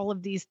have all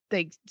of these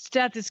things,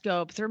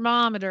 stethoscope,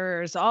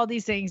 thermometers, all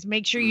these things.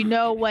 Make sure you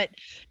know what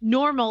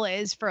normal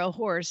is for a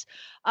horse.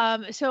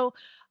 So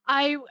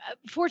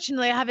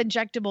fortunately, I have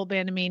injectable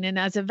Banamine, and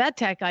as a vet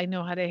tech, I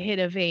know how to hit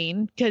a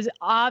vein, because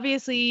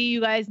obviously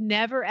you guys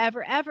never,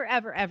 ever, ever,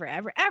 ever, ever,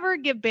 ever, ever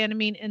give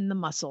Banamine in the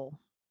muscle.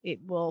 It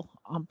will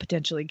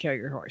potentially kill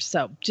your horse.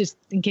 So just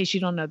in case you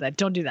don't know that,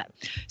 don't do that.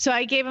 So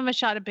I gave him a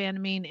shot of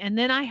Banamine, and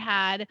then I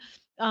had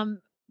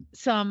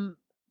some,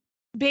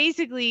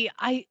 basically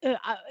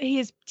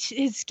his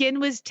skin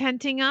was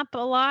tenting up a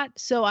lot.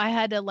 So I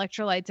had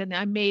electrolytes, and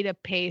I made a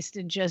paste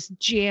and just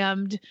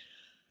jammed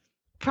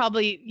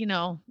probably,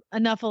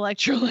 enough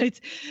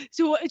electrolytes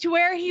to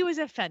where he was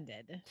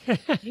offended.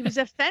 He was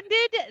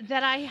offended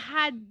that I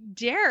had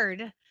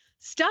dared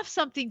stuff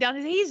something down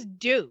his. He's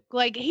Duke.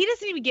 Like, he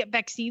doesn't even get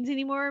vaccines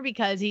anymore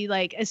because he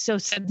is so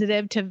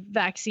sensitive to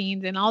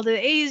vaccines and all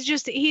that.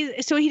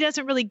 So he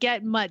doesn't really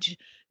get much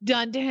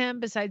done to him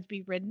besides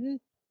be ridden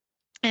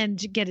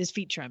and get his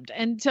feet trimmed.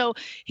 And so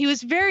he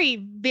was very,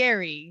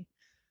 very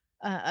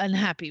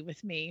unhappy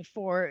with me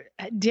for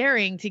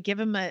daring to give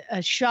him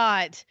a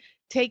shot,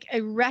 take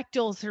a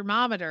rectal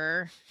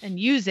thermometer and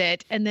use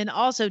it, and then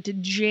also to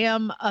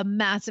jam a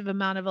massive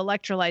amount of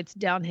electrolytes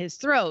down his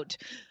throat.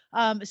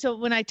 So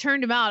when I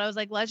turned him out, I was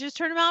like, let's just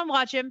turn him out and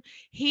watch him.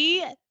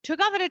 He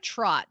took off at a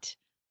trot,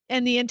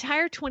 and the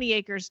entire 20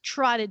 acres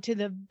trotted to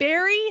the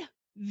very,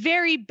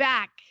 very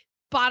back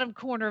bottom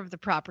corner of the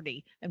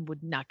property and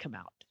would not come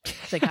out.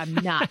 It's like, I'm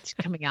not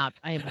coming out.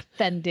 I am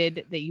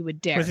offended that you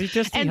would dare. Was he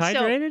just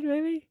dehydrated,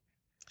 maybe?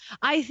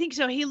 I think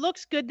so. He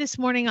looks good this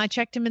morning. I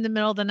checked him in the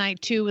middle of the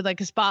night too with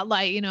a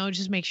spotlight,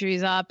 just make sure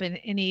he's up and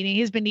eating.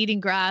 He's been eating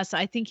grass.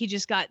 I think he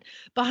just got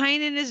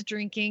behind in his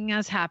drinking,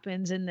 as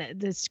happens, and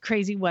this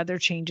crazy weather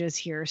changes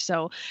here.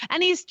 So,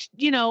 and he's,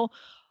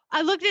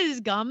 I looked at his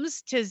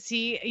gums to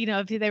see,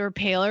 if they were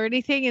pale or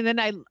anything. And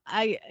then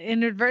I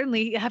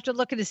inadvertently have to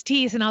look at his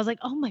teeth, and I was like,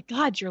 oh my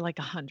God, you're like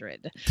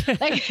 100.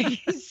 Like,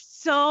 he's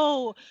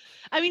so,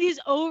 he's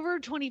over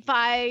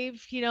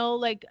 25,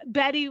 like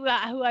Betty,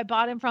 who I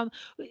bought him from,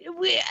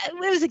 it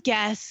was a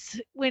guess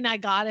when I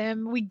got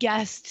him. We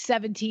guessed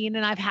 17,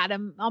 and I've had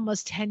him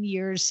almost 10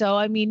 years.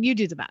 So, you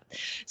do the math.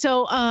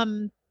 So,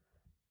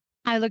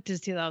 I looked at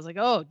his teeth. I was like,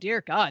 oh,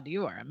 dear God,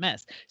 you are a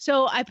mess.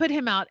 So I put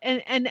him out,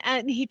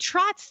 and he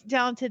trots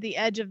down to the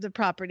edge of the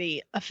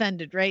property,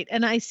 offended, right?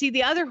 And I see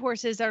the other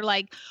horses are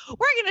like,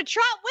 we're going to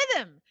trot with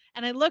him.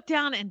 And I look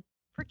down, and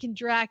freaking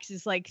Drax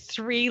is like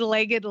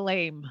 3-legged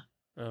lame.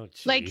 Oh,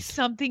 geez. Like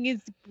something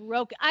is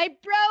broken. I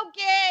broke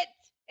it.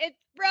 It's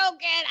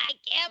broken. I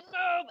can't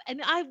move.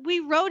 And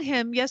we rode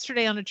him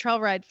yesterday on a trail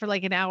ride for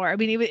like an hour.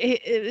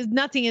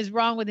 Nothing is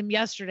wrong with him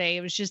yesterday.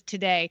 It was just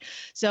today.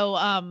 So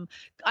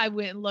I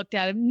went and looked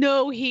at him.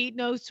 No heat,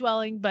 no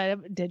swelling, but a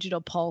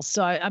digital pulse.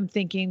 So I'm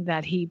thinking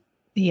that he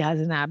has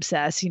an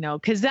abscess,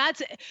 because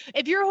that's,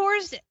 if your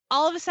horse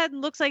all of a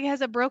sudden looks like it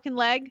has a broken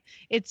leg,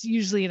 it's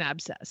usually an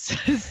abscess.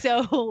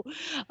 So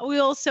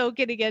we'll soak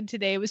it again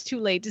today. It was too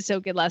late to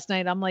soak it last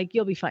night. I'm like,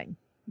 you'll be fine.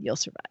 You'll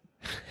survive.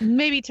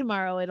 Maybe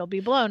tomorrow it'll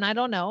be blown. I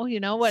don't know.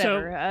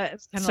 Whatever.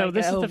 So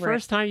this is the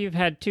first time you've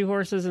had two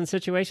horses in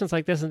situations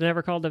like this and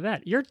never called a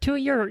vet. You're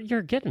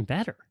getting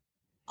better.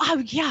 Oh,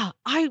 yeah.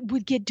 I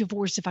would get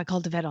divorced if I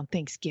called the vet on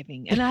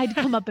Thanksgiving, and I'd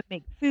come up and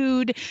make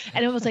food.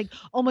 And it was like,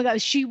 oh my God,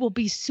 she will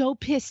be so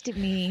pissed at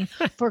me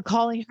for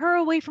calling her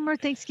away from her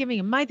Thanksgiving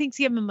and my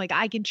Thanksgiving. I'm like,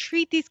 I can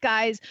treat these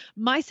guys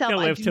myself.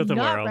 I do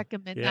not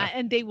recommend that.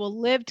 And they will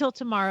live till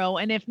tomorrow.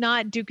 And if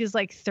not, Duke is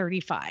like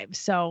 35.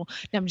 So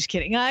no, I'm just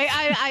kidding.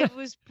 I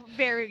was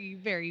very,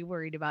 very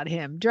worried about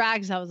him.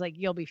 Drags, I was like,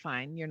 you'll be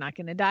fine. You're not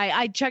going to die.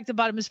 I checked the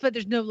bottom of his foot.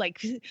 There's no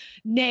like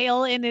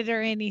nail in it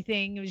or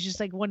anything. It was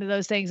just like one of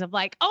those things of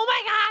like, oh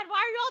my God, why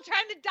are you all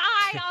trying to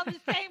die on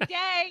the same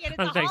day? And it's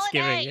on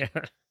Thanksgiving,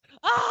 holiday.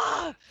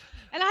 Oh,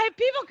 and I have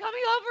people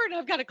coming over, and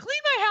I've got to clean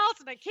my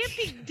house, and I can't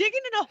be digging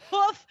in a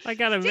hoof. I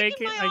gotta make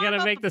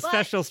the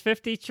specials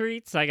 50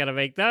 treats. I gotta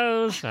make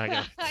those. I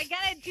gotta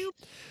do.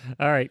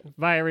 All right,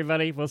 bye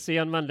everybody. We'll see you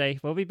on Monday.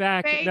 We'll be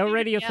back. No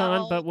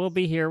radiothon, but we'll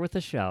be here with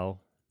the show.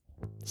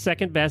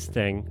 Second best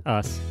thing,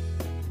 us.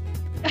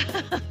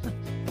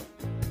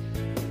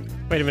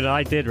 Wait a minute,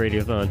 I did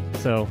radiothon,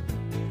 so.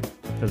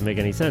 Doesn't make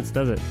any sense,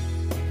 does it?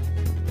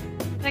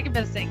 Second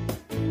best thing.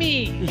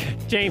 Me.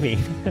 Jamie.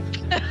 Wait,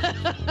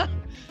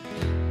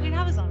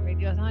 I was on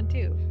Radiothon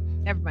too.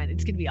 Never mind.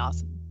 It's going to be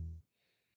awesome.